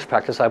forgiveness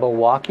practice. I will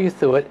walk you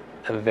through it,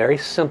 a very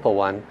simple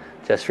one.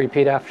 Just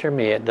repeat after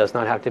me. It does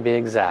not have to be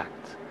exact.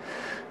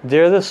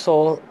 Dear the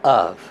soul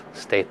of,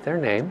 state their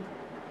name.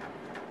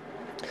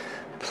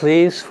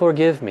 Please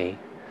forgive me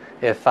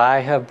if I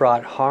have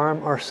brought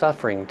harm or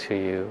suffering to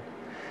you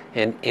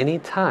in any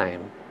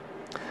time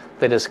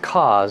that has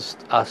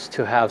caused us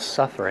to have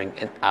suffering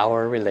in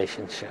our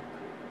relationship.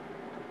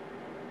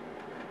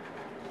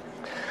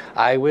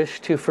 I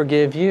wish to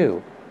forgive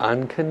you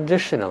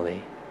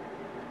unconditionally,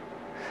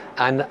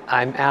 and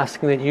I'm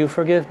asking that you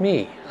forgive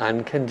me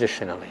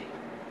unconditionally.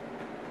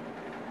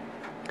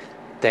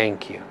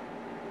 Thank you.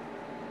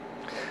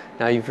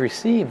 Now you've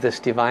received this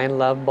divine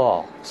love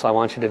ball, so I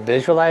want you to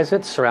visualize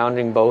it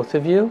surrounding both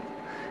of you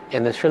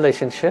in this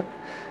relationship,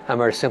 and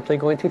we're simply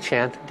going to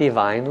chant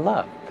divine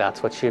love.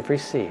 That's what you've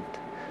received.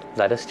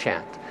 Let us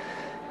chant.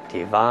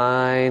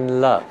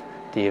 Divine love,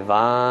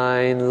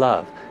 divine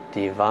love,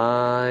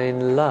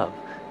 divine love,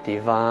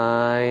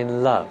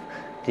 divine love,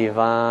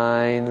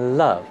 divine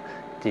love,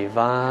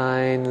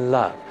 divine love, divine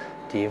love,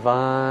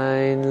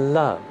 divine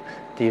love,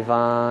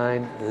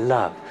 divine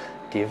love,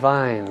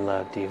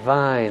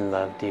 divine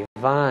love,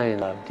 divine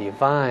love,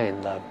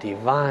 divine love,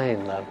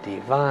 divine love,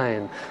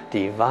 divine,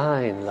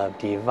 divine love,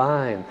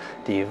 divine,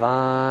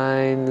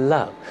 divine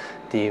love,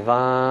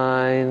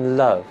 divine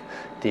love,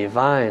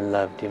 divine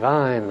love,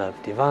 divine love,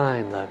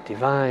 divine love,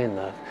 divine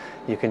love.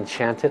 You can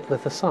chant it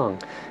with a song.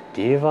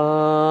 Divine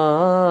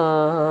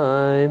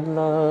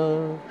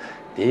love,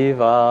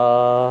 divine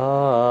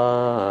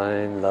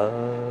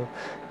love,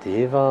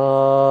 divine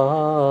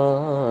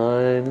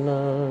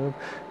love,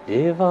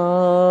 divine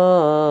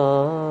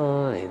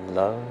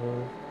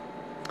love.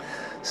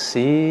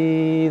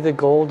 See the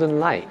golden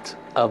light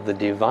of the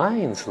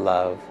divine's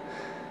love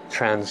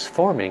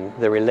transforming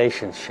the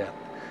relationship,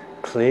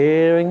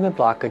 clearing the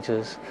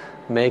blockages,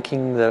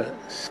 making the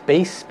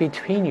space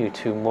between you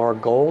two more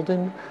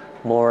golden,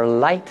 more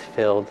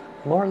light-filled,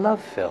 more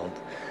love-filled.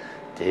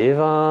 Divine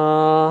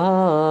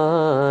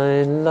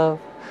love,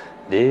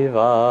 divine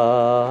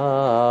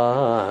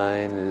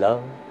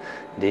love,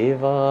 divine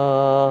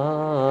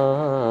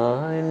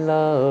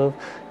love,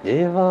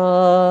 divine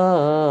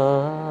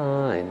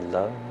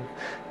love,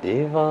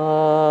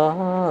 divine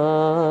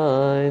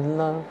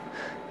love,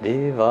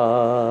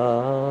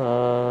 divine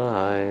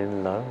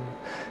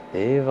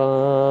divine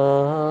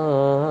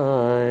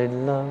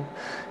love,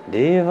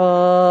 divine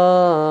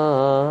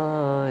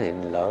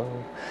love,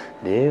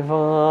 divine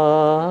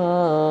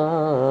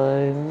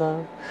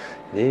love,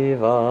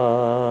 divine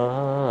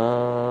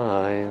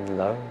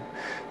love,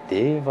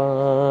 divine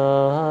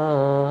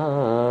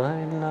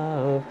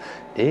love,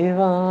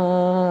 divine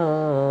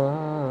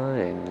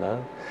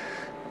love.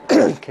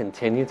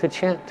 Continue to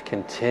chant,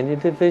 continue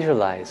to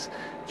visualize.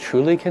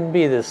 Truly can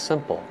be this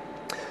simple.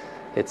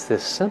 It's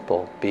this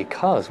simple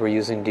because we're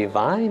using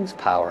divine's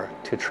power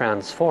to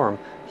transform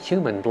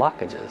human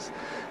blockages.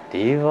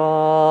 Divine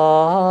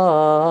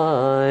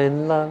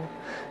love,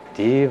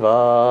 divine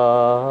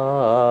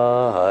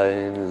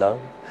love,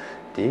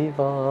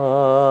 divine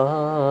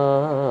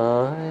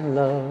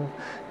love,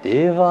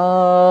 divine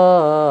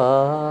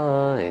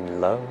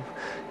love,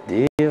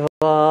 divine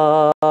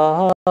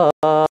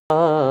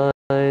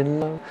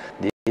love,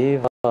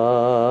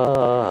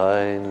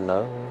 divine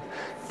love,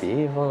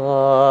 divine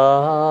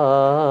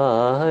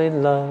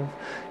love,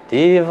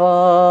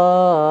 divine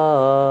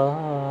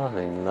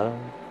love.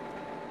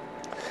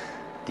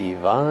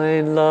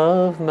 Divine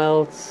love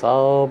melts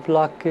all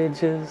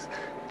blockages.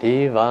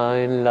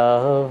 Divine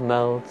love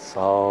melts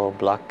all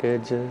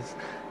blockages.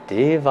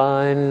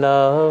 Divine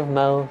love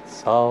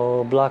melts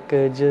all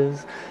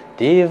blockages.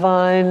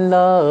 Divine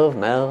love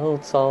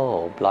melts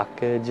all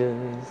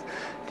blockages.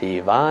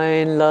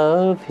 Divine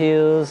love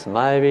heals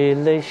my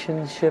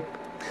relationship.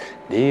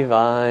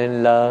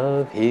 Divine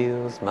love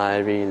heals my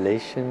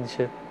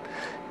relationship.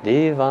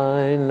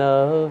 Divine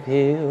love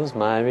heals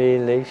my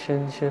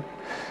relationship.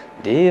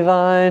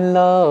 Divine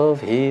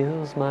love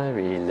heals my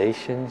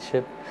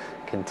relationship.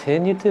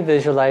 Continue to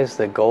visualize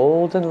the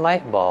golden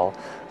light ball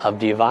of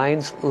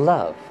divine's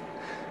love,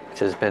 which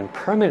has been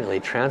permanently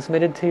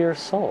transmitted to your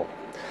soul,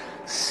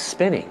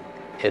 spinning.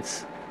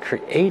 It's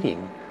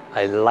creating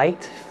a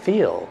light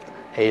field,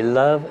 a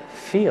love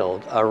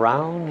field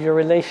around your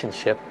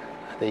relationship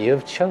that you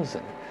have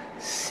chosen.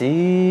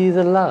 See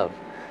the love,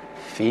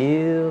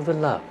 feel the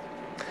love.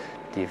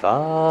 Divine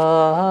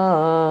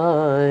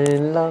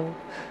love,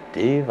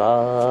 divine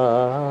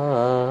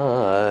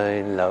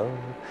love,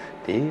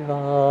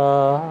 divine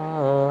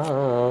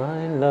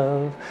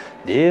love,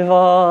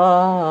 divine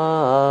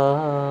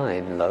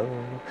love,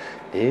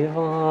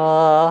 divine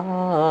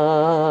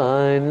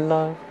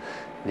love,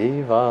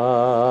 divine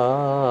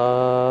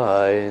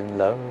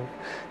love,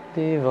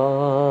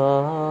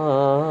 divine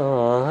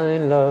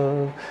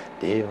love,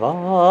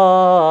 divine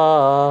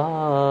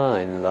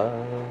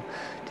love.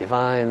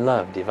 Divine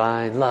love,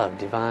 divine love,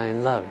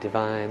 divine love,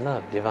 divine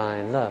love,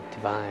 divine love,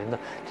 divine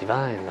love,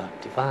 divine love,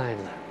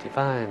 divine love,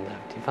 divine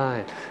love,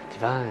 divine,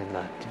 divine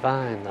love,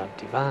 divine love,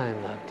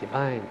 divine love,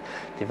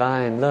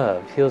 divine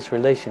love heals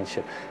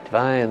relationship.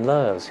 Divine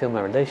loves heal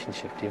my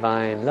relationship.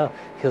 Divine love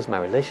heals my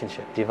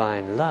relationship.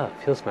 Divine love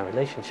heals my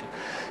relationship.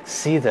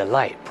 See the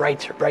light,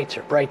 brighter,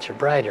 brighter, brighter,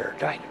 brighter,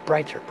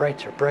 brighter,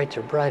 brighter,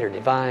 brighter, brighter.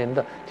 Divine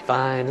love,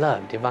 divine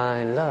love,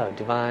 divine love,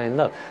 divine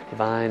love,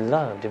 divine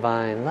love,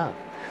 divine love.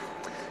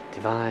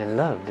 Divine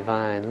love,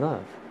 divine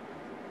love.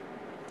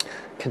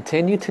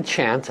 Continue to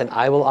chant and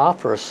I will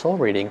offer a soul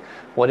reading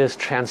what is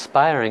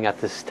transpiring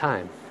at this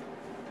time.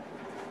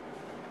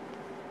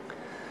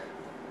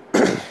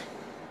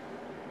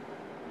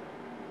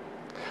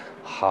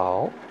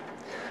 How?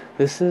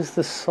 This is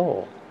the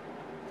soul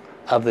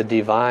of the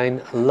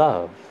divine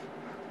love,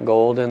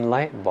 golden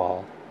light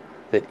ball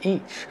that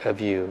each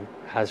of you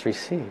has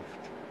received.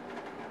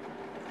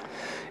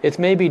 It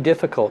may be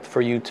difficult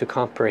for you to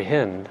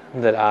comprehend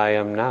that I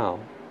am now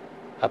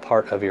a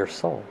part of your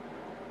soul.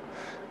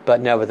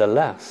 But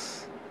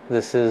nevertheless,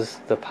 this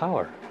is the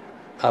power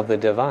of the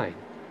divine.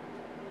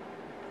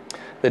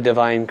 The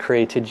divine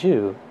created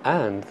you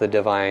and the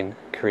divine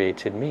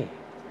created me.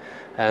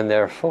 And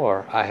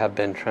therefore, I have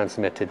been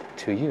transmitted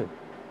to you.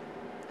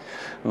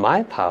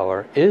 My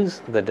power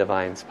is the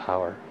divine's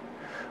power.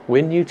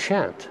 When you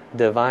chant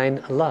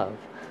divine love,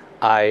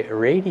 I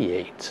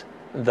radiate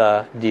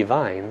the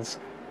divine's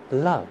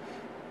love.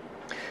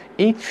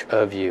 Each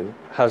of you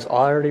has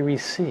already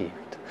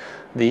received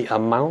the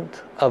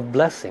amount of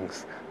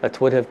blessings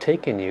that would have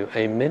taken you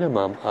a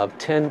minimum of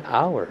 10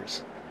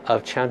 hours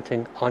of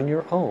chanting on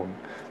your own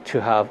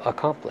to have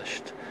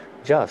accomplished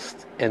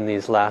just in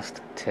these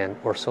last 10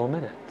 or so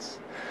minutes.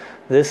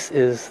 This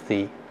is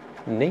the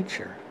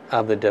nature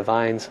of the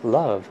divine's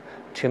love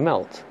to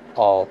melt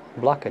all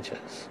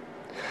blockages.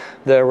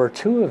 There were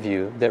 2 of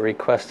you that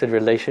requested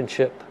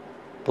relationship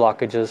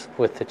blockages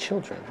with the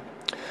children.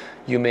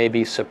 You may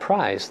be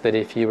surprised that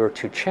if you were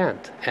to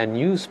chant and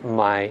use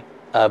my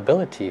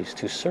abilities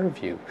to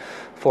serve you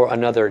for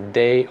another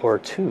day or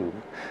 2,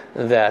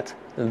 that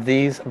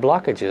these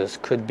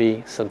blockages could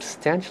be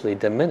substantially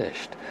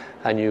diminished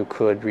and you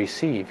could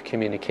receive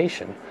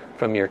communication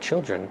from your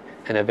children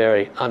in a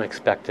very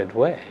unexpected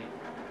way.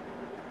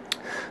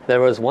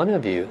 There was one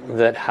of you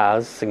that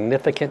has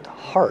significant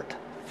heart,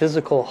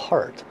 physical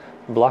heart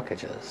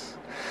blockages.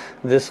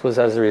 This was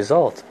as a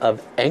result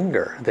of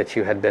anger that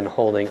you had been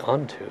holding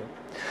on to.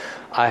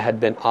 I had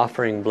been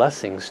offering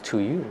blessings to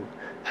you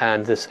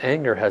and this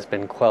anger has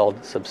been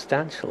quelled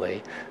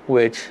substantially,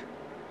 which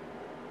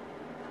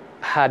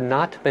had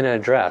not been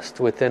addressed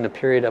within a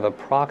period of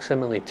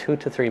approximately 2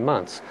 to 3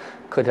 months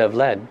could have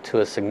led to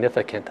a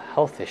significant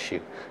health issue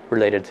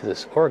related to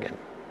this organ.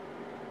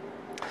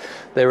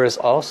 There is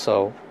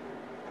also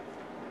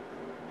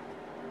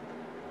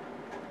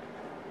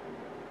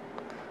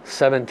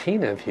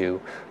 17 of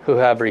you who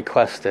have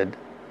requested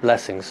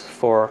blessings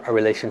for a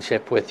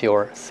relationship with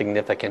your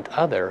significant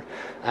other,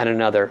 and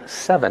another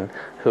 7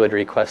 who had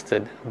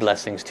requested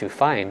blessings to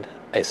find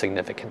a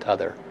significant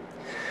other.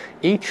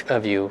 Each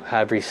of you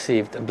have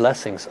received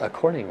blessings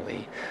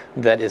accordingly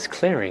that is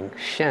clearing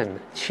Shen,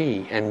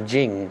 Qi, and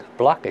Jing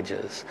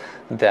blockages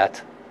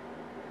that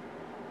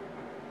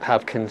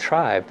have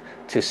contrived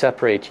to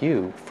separate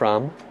you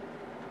from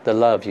the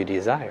love you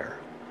desire.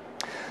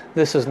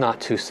 This is not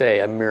to say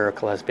a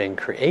miracle has been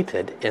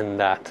created in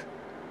that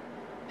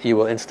you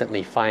will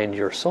instantly find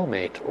your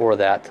soulmate or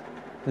that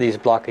these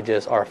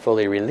blockages are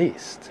fully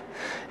released.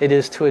 It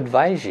is to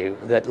advise you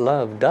that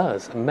love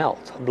does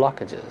melt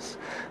blockages,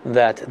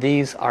 that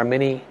these are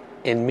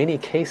in many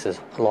cases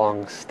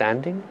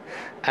long-standing,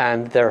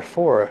 and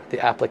therefore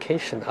the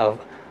application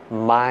of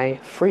my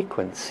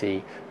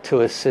frequency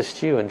to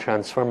assist you in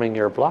transforming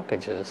your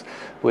blockages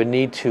would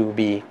need to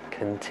be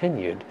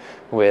continued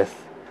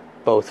with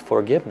both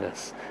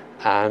forgiveness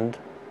and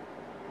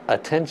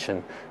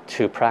attention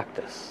to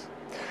practice.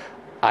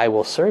 I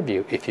will serve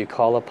you if you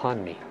call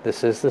upon me.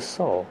 This is the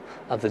soul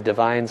of the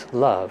Divine's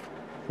love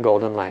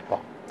golden light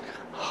ball.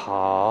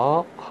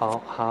 How.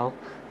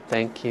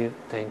 Thank you.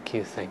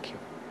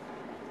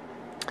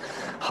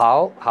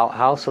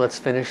 How. So let's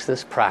finish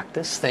this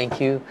practice.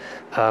 Thank you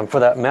for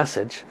that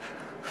message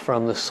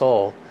from the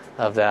soul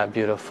of that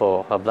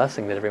beautiful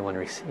blessing that everyone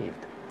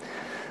received.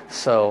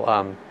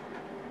 So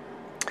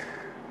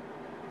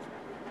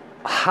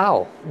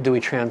how do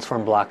we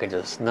transform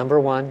blockages? Number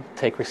 1,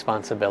 take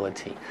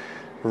responsibility.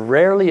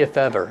 Rarely, if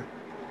ever,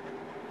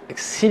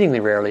 exceedingly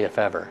rarely, if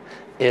ever,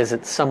 is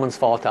it someone's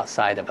fault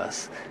outside of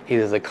us.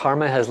 Either the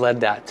karma has led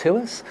that to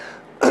us,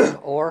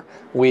 or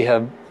we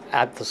have,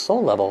 at the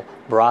soul level,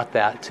 brought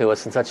that to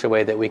us in such a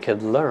way that we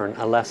could learn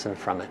a lesson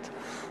from it.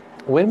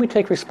 When we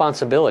take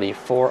responsibility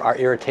for our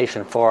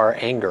irritation, for our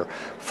anger,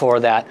 for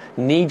that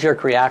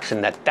knee-jerk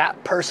reaction that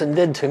that person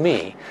did to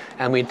me,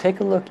 and we take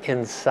a look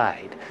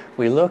inside,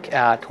 we look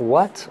at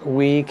what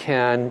we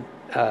can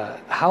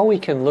how we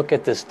can look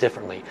at this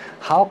differently.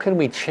 How can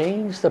we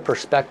change the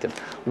perspective?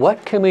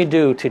 What can we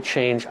do to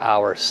change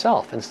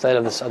ourselves instead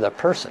of this other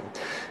person?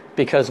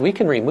 Because we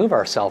can remove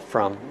ourselves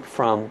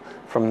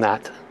from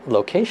that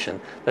location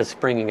that's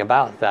bringing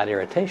about that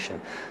irritation.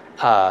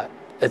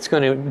 It's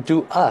going to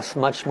do us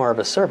much more of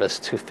a service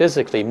to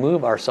physically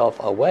move ourselves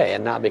away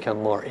and not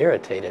become more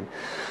irritated.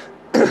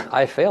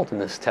 I failed in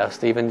this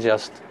test even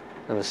just,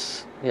 it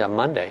was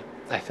Monday.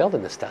 I failed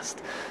in this test.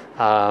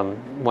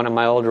 One of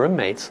my old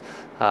roommates,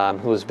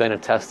 who's been a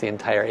test the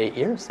entire 8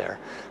 years there,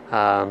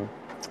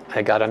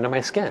 I got under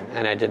my skin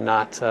and I did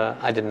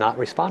not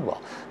respond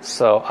well.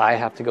 So I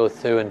have to go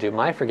through and do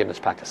my forgiveness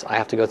practice. I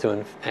have to go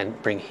through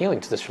and bring healing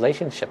to this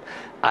relationship.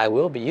 I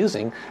will be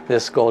using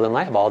this golden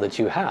light ball that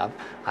you have.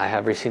 I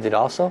have received it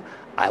also.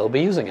 I will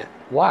be using it.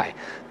 Why?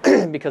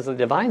 Because the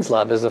Divine's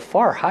love is a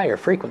far higher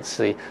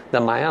frequency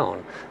than my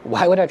own.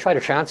 Why would I try to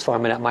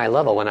transform it at my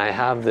level when I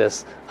have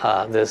this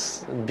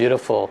this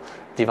beautiful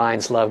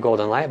Divine's love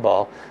golden light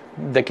ball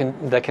that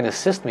can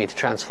assist me to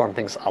transform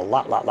things a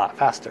lot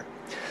faster?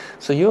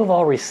 So you have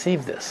all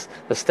received this.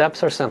 The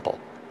steps are simple.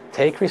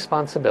 Take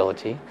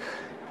responsibility.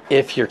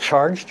 If you're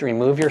charged,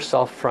 remove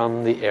yourself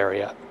from the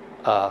area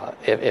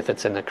if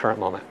it's in the current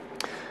moment.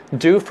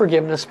 Do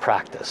forgiveness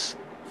practice.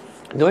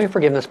 Doing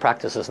forgiveness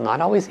practice is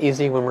not always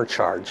easy when we're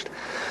charged.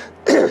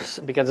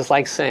 Because it's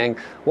like saying,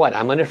 what,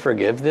 I'm going to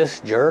forgive this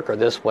jerk or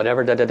this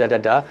whatever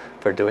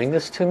for doing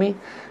this to me?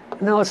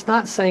 No, it's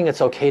not saying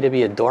it's okay to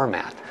be a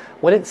doormat.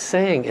 What it's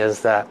saying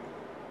is that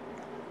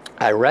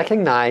I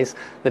recognize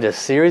that a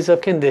series of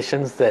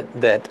conditions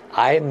that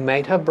I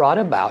might have brought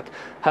about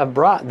have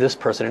brought this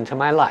person into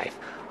my life.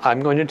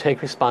 I'm going to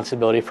take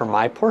responsibility for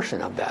my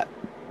portion of that.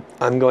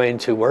 I'm going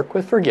to work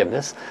with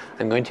forgiveness.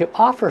 I'm going to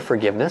offer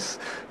forgiveness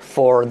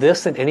for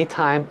this and any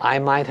time I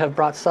might have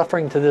brought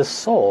suffering to this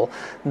soul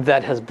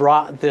that has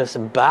brought this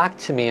back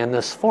to me in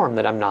this form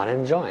that I'm not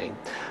enjoying.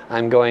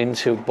 I'm going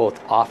to both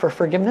offer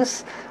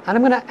forgiveness and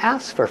I'm going to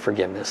ask for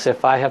forgiveness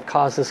if I have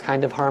caused this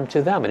kind of harm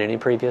to them at any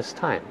previous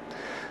time.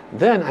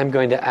 Then I'm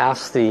going to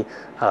ask the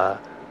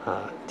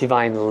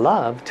Divine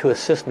Love to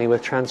assist me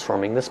with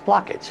transforming this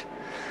blockage.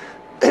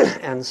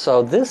 And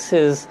so this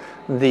is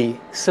the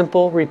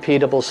simple,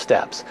 repeatable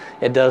steps.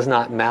 It does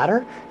not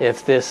matter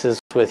if this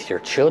is with your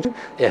children,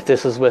 if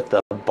this is with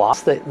the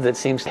boss that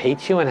seems to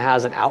hate you and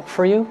has an out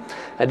for you.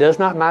 It does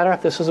not matter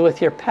if this is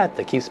with your pet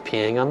that keeps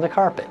peeing on the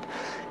carpet.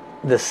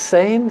 The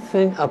same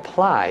thing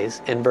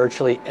applies in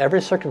virtually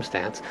every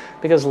circumstance,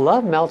 because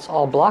love melts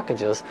all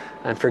blockages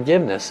and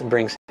forgiveness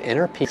brings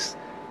inner peace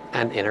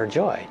and inner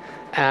joy.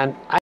 And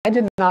I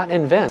did not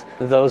invent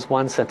those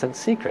one-sentence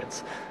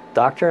secrets.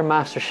 Dr. and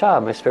Master Sha,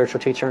 my spiritual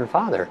teacher and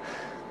father,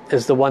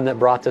 is the one that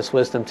brought this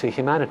wisdom to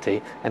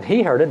humanity, and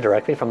he heard it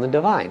directly from the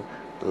divine.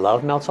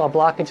 Love melts all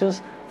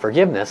blockages.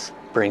 Forgiveness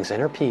brings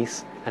inner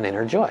peace and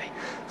inner joy.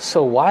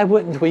 So why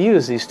wouldn't we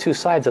use these two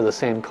sides of the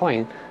same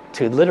coin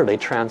to literally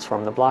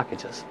transform the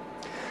blockages?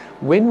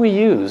 When we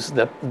use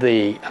the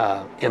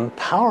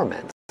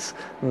empowerments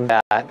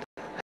that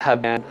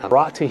have been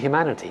brought to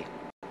humanity,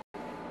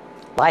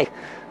 like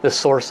the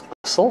Source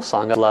Soul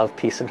Song of Love,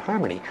 Peace and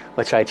Harmony,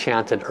 which I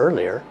chanted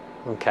earlier,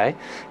 okay?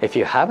 If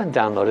you haven't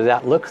downloaded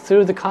that, look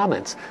through the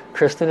comments.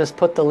 Kristen has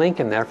put the link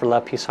in there for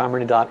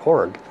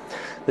lovepeaceharmony.org.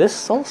 This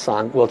soul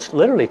song will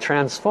literally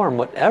transform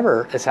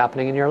whatever is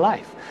happening in your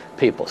life.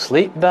 People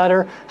sleep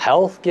better,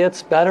 health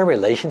gets better,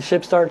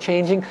 relationships start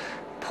changing.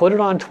 Put it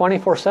on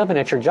 24/7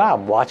 at your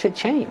job. Watch it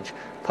change.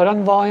 Put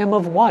on volume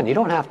of 1. You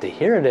don't have to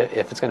hear it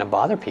if it's going to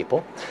bother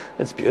people.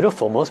 It's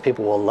beautiful. Most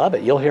people will love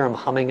it. You'll hear them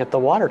humming at the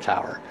water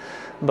tower.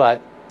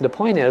 But the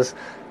point is,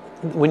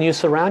 when you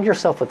surround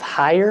yourself with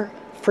higher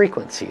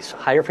frequencies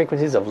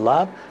of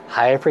love,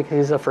 higher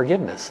frequencies of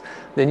forgiveness,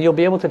 then you'll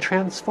be able to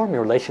transform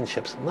your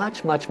relationships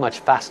much, much, much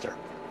faster.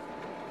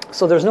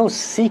 So there's no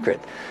secret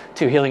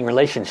to healing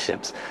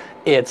relationships.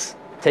 It's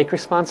take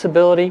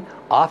responsibility,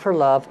 offer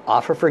love,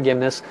 offer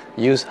forgiveness,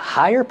 use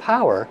higher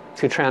power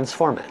to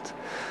transform it.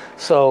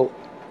 So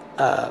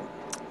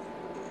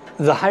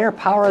the higher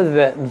power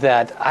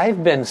that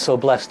I've been so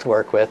blessed to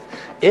work with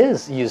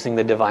is using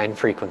the divine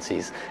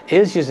frequencies,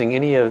 is using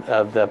any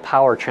of the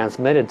power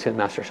transmitted to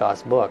Master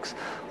Sha's books,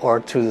 or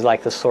to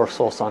like the Source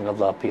Soul Song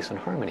of Love, Peace and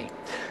Harmony.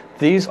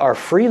 These are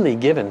freely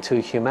given to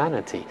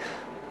humanity.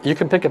 You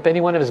can pick up any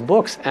one of his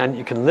books and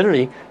you can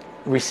literally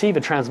receive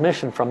a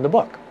transmission from the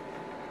book.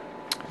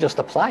 Just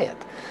apply it.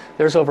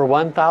 There's over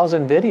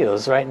 1,000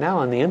 videos right now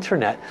on the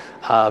internet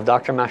of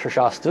Dr. Master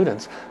Sha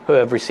students who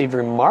have received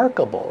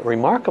remarkable,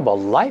 remarkable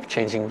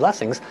life-changing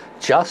blessings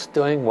just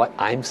doing what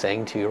I'm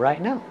saying to you right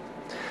now.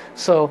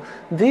 So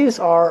these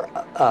are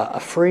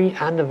free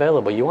and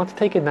available. You want to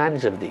take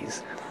advantage of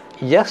these.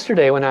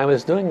 Yesterday when I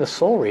was doing the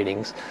soul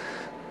readings,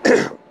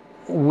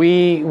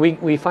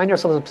 we find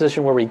ourselves in a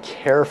position where we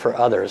care for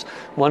others.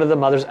 One of the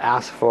mothers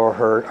asked for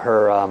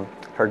her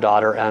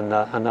daughter and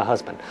the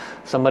husband.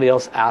 Somebody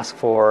else asked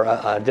for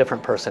a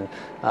different person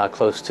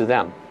close to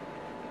them.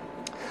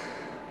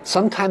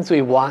 Sometimes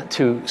we want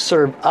to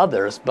serve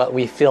others, but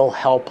we feel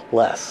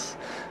helpless.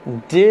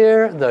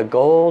 Dear the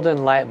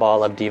golden light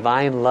ball of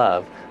divine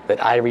love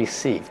that I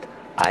received,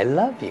 I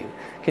love you.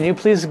 Can you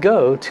please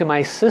go to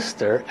my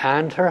sister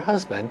and her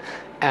husband,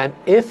 and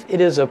if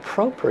it is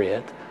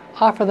appropriate,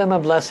 offer them a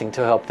blessing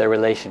to help their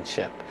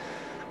relationship.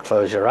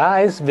 Close your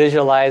eyes,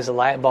 visualize the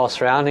light ball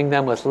surrounding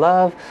them with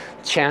love,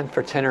 chant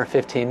for 10 or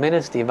 15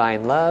 minutes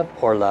divine love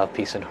or love,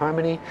 peace and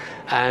harmony,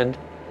 and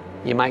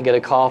you might get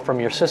a call from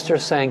your sister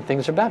saying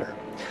things are better.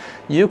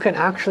 You can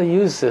actually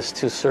use this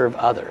to serve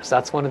others.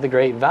 That's one of the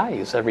great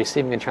values of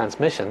receiving a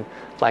transmission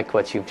like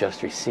what you've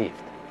just received.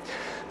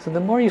 So the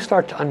more you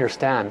start to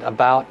understand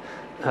about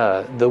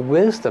the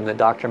wisdom that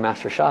Dr.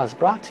 Master Sha has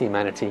brought to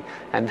humanity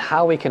and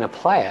how we can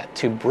apply it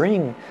to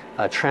bring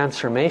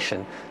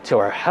transformation to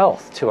our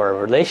health, to our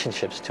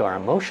relationships, to our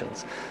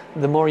emotions,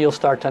 the more you'll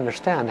start to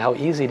understand how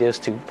easy it is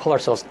to pull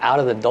ourselves out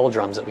of the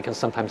doldrums that we can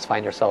sometimes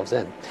find ourselves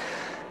in.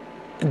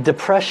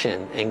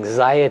 Depression,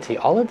 anxiety,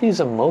 all of these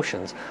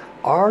emotions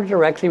are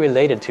directly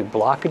related to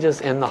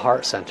blockages in the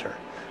heart center.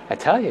 I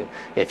tell you,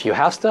 if you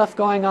have stuff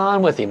going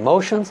on with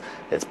emotions,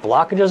 its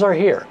blockages are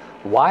here.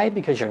 Why?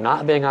 Because you're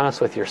not being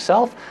honest with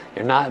yourself,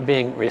 you're not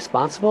being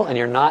responsible, and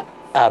you're not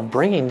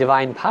bringing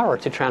divine power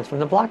to transform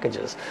the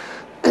blockages.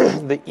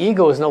 The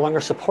ego is no longer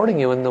supporting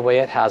you in the way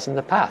it has in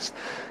the past.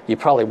 You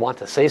probably want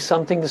to say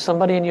something to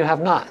somebody and you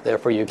have not,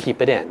 therefore you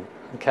keep it in.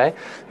 Okay?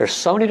 There's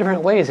so many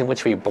different ways in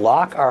which we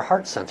block our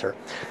heart center,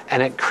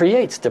 and it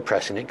creates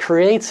depression, it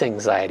creates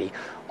anxiety.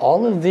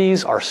 All of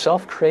these are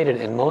self-created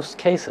in most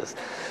cases.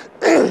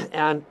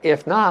 And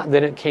if not,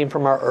 then it came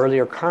from our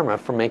earlier karma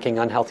from making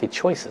unhealthy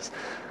choices.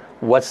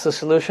 What's the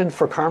solution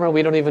for karma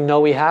we don't even know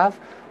we have?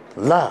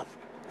 Love,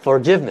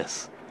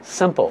 forgiveness.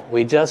 Simple.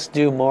 We just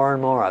do more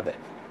and more of it.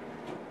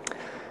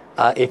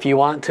 If you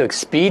want to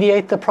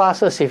expedite the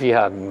process, if you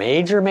have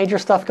major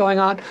stuff going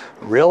on,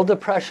 real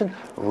depression,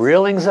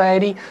 real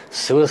anxiety,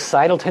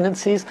 suicidal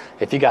tendencies,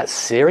 if you got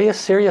serious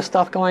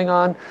stuff going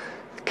on,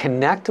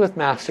 connect with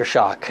Master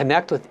Sha,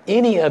 connect with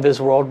any of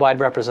his worldwide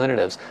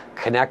representatives,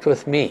 connect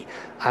with me.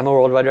 I'm a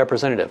worldwide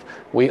representative.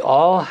 We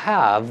all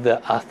have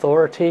the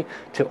authority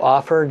to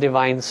offer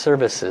divine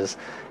services.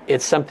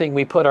 It's something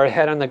we put our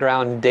head on the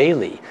ground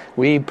daily.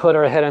 We put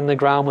our head on the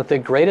ground with the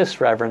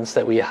greatest reverence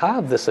that we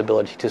have this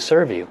ability to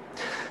serve you.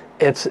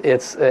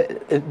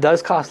 It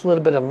does cost a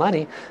little bit of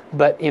money,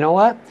 but you know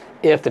what?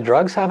 If the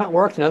drugs haven't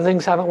worked and other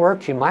things haven't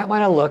worked, you might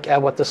want to look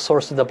at what the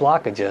source of the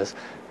blockage is,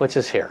 which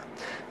is here.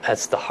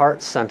 That's the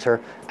heart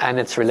center, and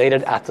it's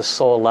related at the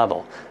soul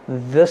level.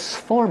 This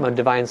form of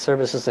divine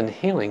services and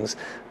healings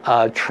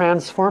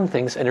transform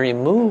things and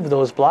remove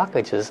those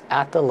blockages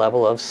at the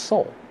level of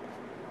soul.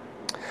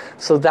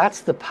 So that's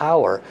the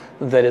power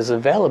that is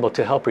available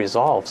to help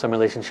resolve some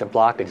relationship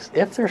blockages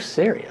if they're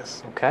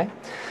serious, okay?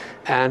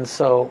 And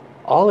so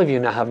all of you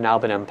now have now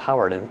been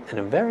empowered in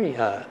a very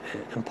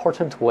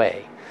important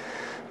way.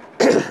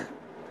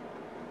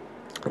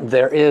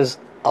 There is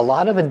a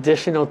lot of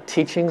additional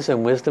teachings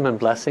and wisdom and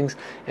blessings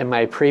in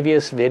my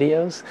previous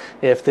videos.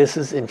 If this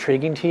is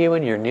intriguing to you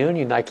and you're new and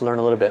you'd like to learn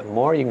a little bit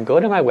more, you can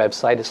go to my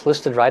website. It's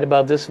listed right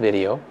above this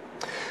video,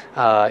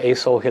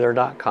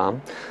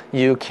 asoulhealer.com.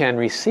 You can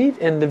receive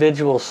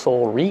individual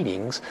soul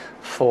readings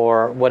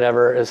for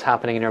whatever is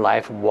happening in your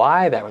life,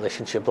 why that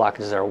relationship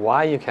blockage is there,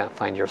 why you can't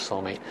find your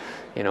soulmate.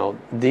 You know,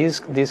 these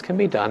can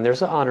be done.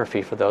 There's an honor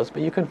fee for those,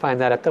 but you can find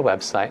that at the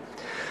website.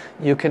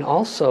 You can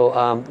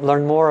also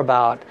learn more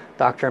about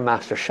Dr. and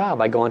Master Sha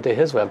by going to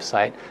his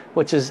website,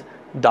 which is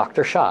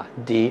Dr. Sha,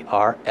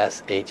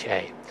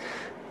 D-R-S-H-A.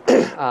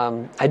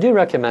 I do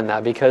recommend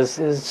that because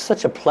there's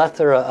such a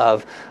plethora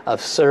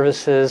of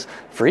services,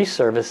 free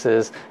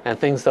services, and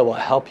things that will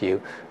help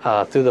you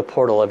through the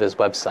portal of his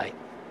website.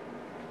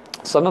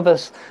 Some of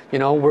us, you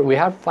know, we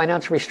have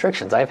financial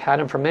restrictions. I've had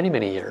them for many,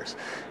 many years.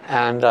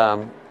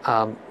 And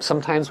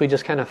sometimes we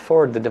just can't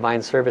afford the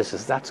divine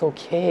services. That's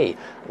okay.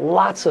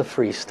 Lots of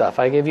free stuff.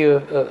 I give you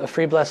a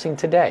free blessing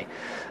today.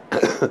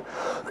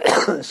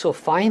 So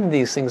find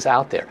these things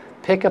out there.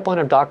 Pick up one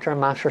of Dr. and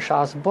Master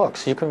Sha's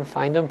books. You can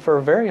find them for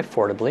very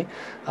affordably,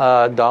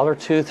 $1, $2,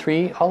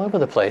 $3, all over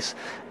the place.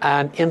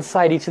 And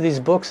inside each of these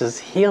books is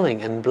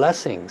healing and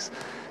blessings.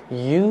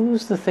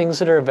 Use the things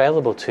that are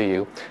available to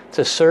you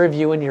to serve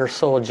you in your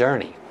soul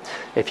journey.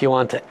 If you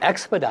want to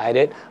expedite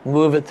it,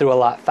 move it through a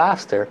lot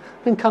faster,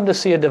 then come to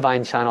see a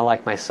divine channel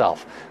like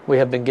myself. We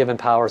have been given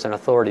powers and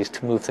authorities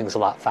to move things a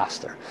lot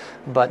faster.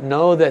 But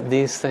know that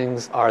these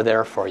things are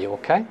there for you,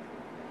 okay?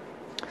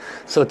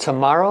 So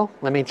tomorrow,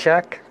 let me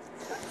check.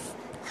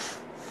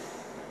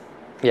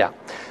 Yeah,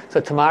 so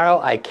tomorrow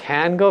I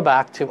can go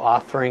back to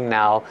offering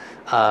now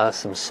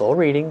some soul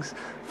readings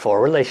for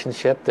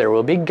relationship. There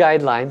will be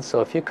guidelines,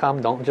 so if you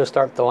come, don't just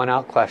start throwing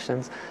out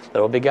questions.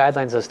 There will be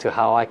guidelines as to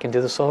how I can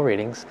do the soul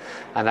readings,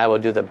 and I will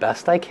do the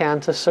best I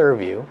can to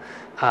serve you.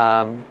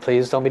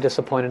 Please don't be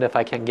disappointed if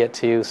I can't get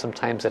to you.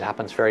 Sometimes it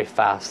happens very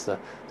fast. The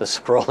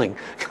scrolling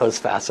goes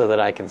fast so that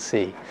I can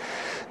see.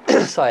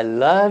 So I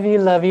love you,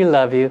 love you,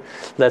 love you.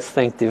 Let's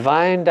thank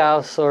Divine Tao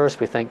Source.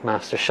 We thank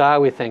Master Sha.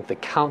 We thank the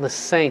countless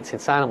saints,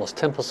 its animals,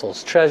 temple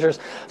souls, treasures,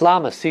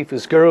 lamas,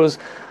 sifus, gurus,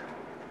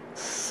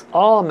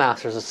 all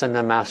masters,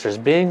 ascended masters,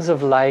 beings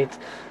of light,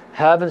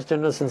 heavens,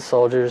 generals, and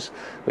soldiers.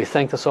 We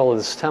thank the soul of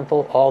this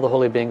temple, all the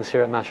holy beings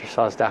here at Master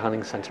Sha's Tao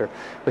Healing Center.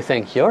 We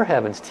thank your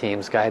heavens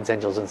teams, guides,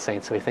 angels, and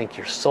saints. We thank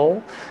your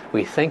soul.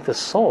 We thank the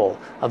soul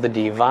of the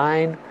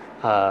divine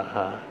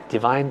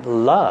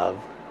love,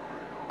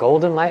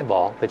 golden light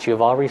ball that you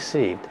have all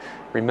received.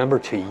 Remember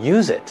to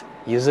use it.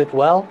 Use it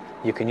well.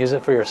 You can use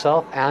it for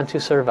yourself and to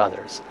serve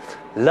others.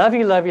 Love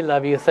you, love you,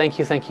 love you. Thank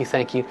you, thank you,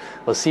 thank you.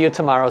 We'll see you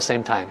tomorrow,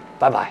 same time.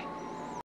 Bye-bye.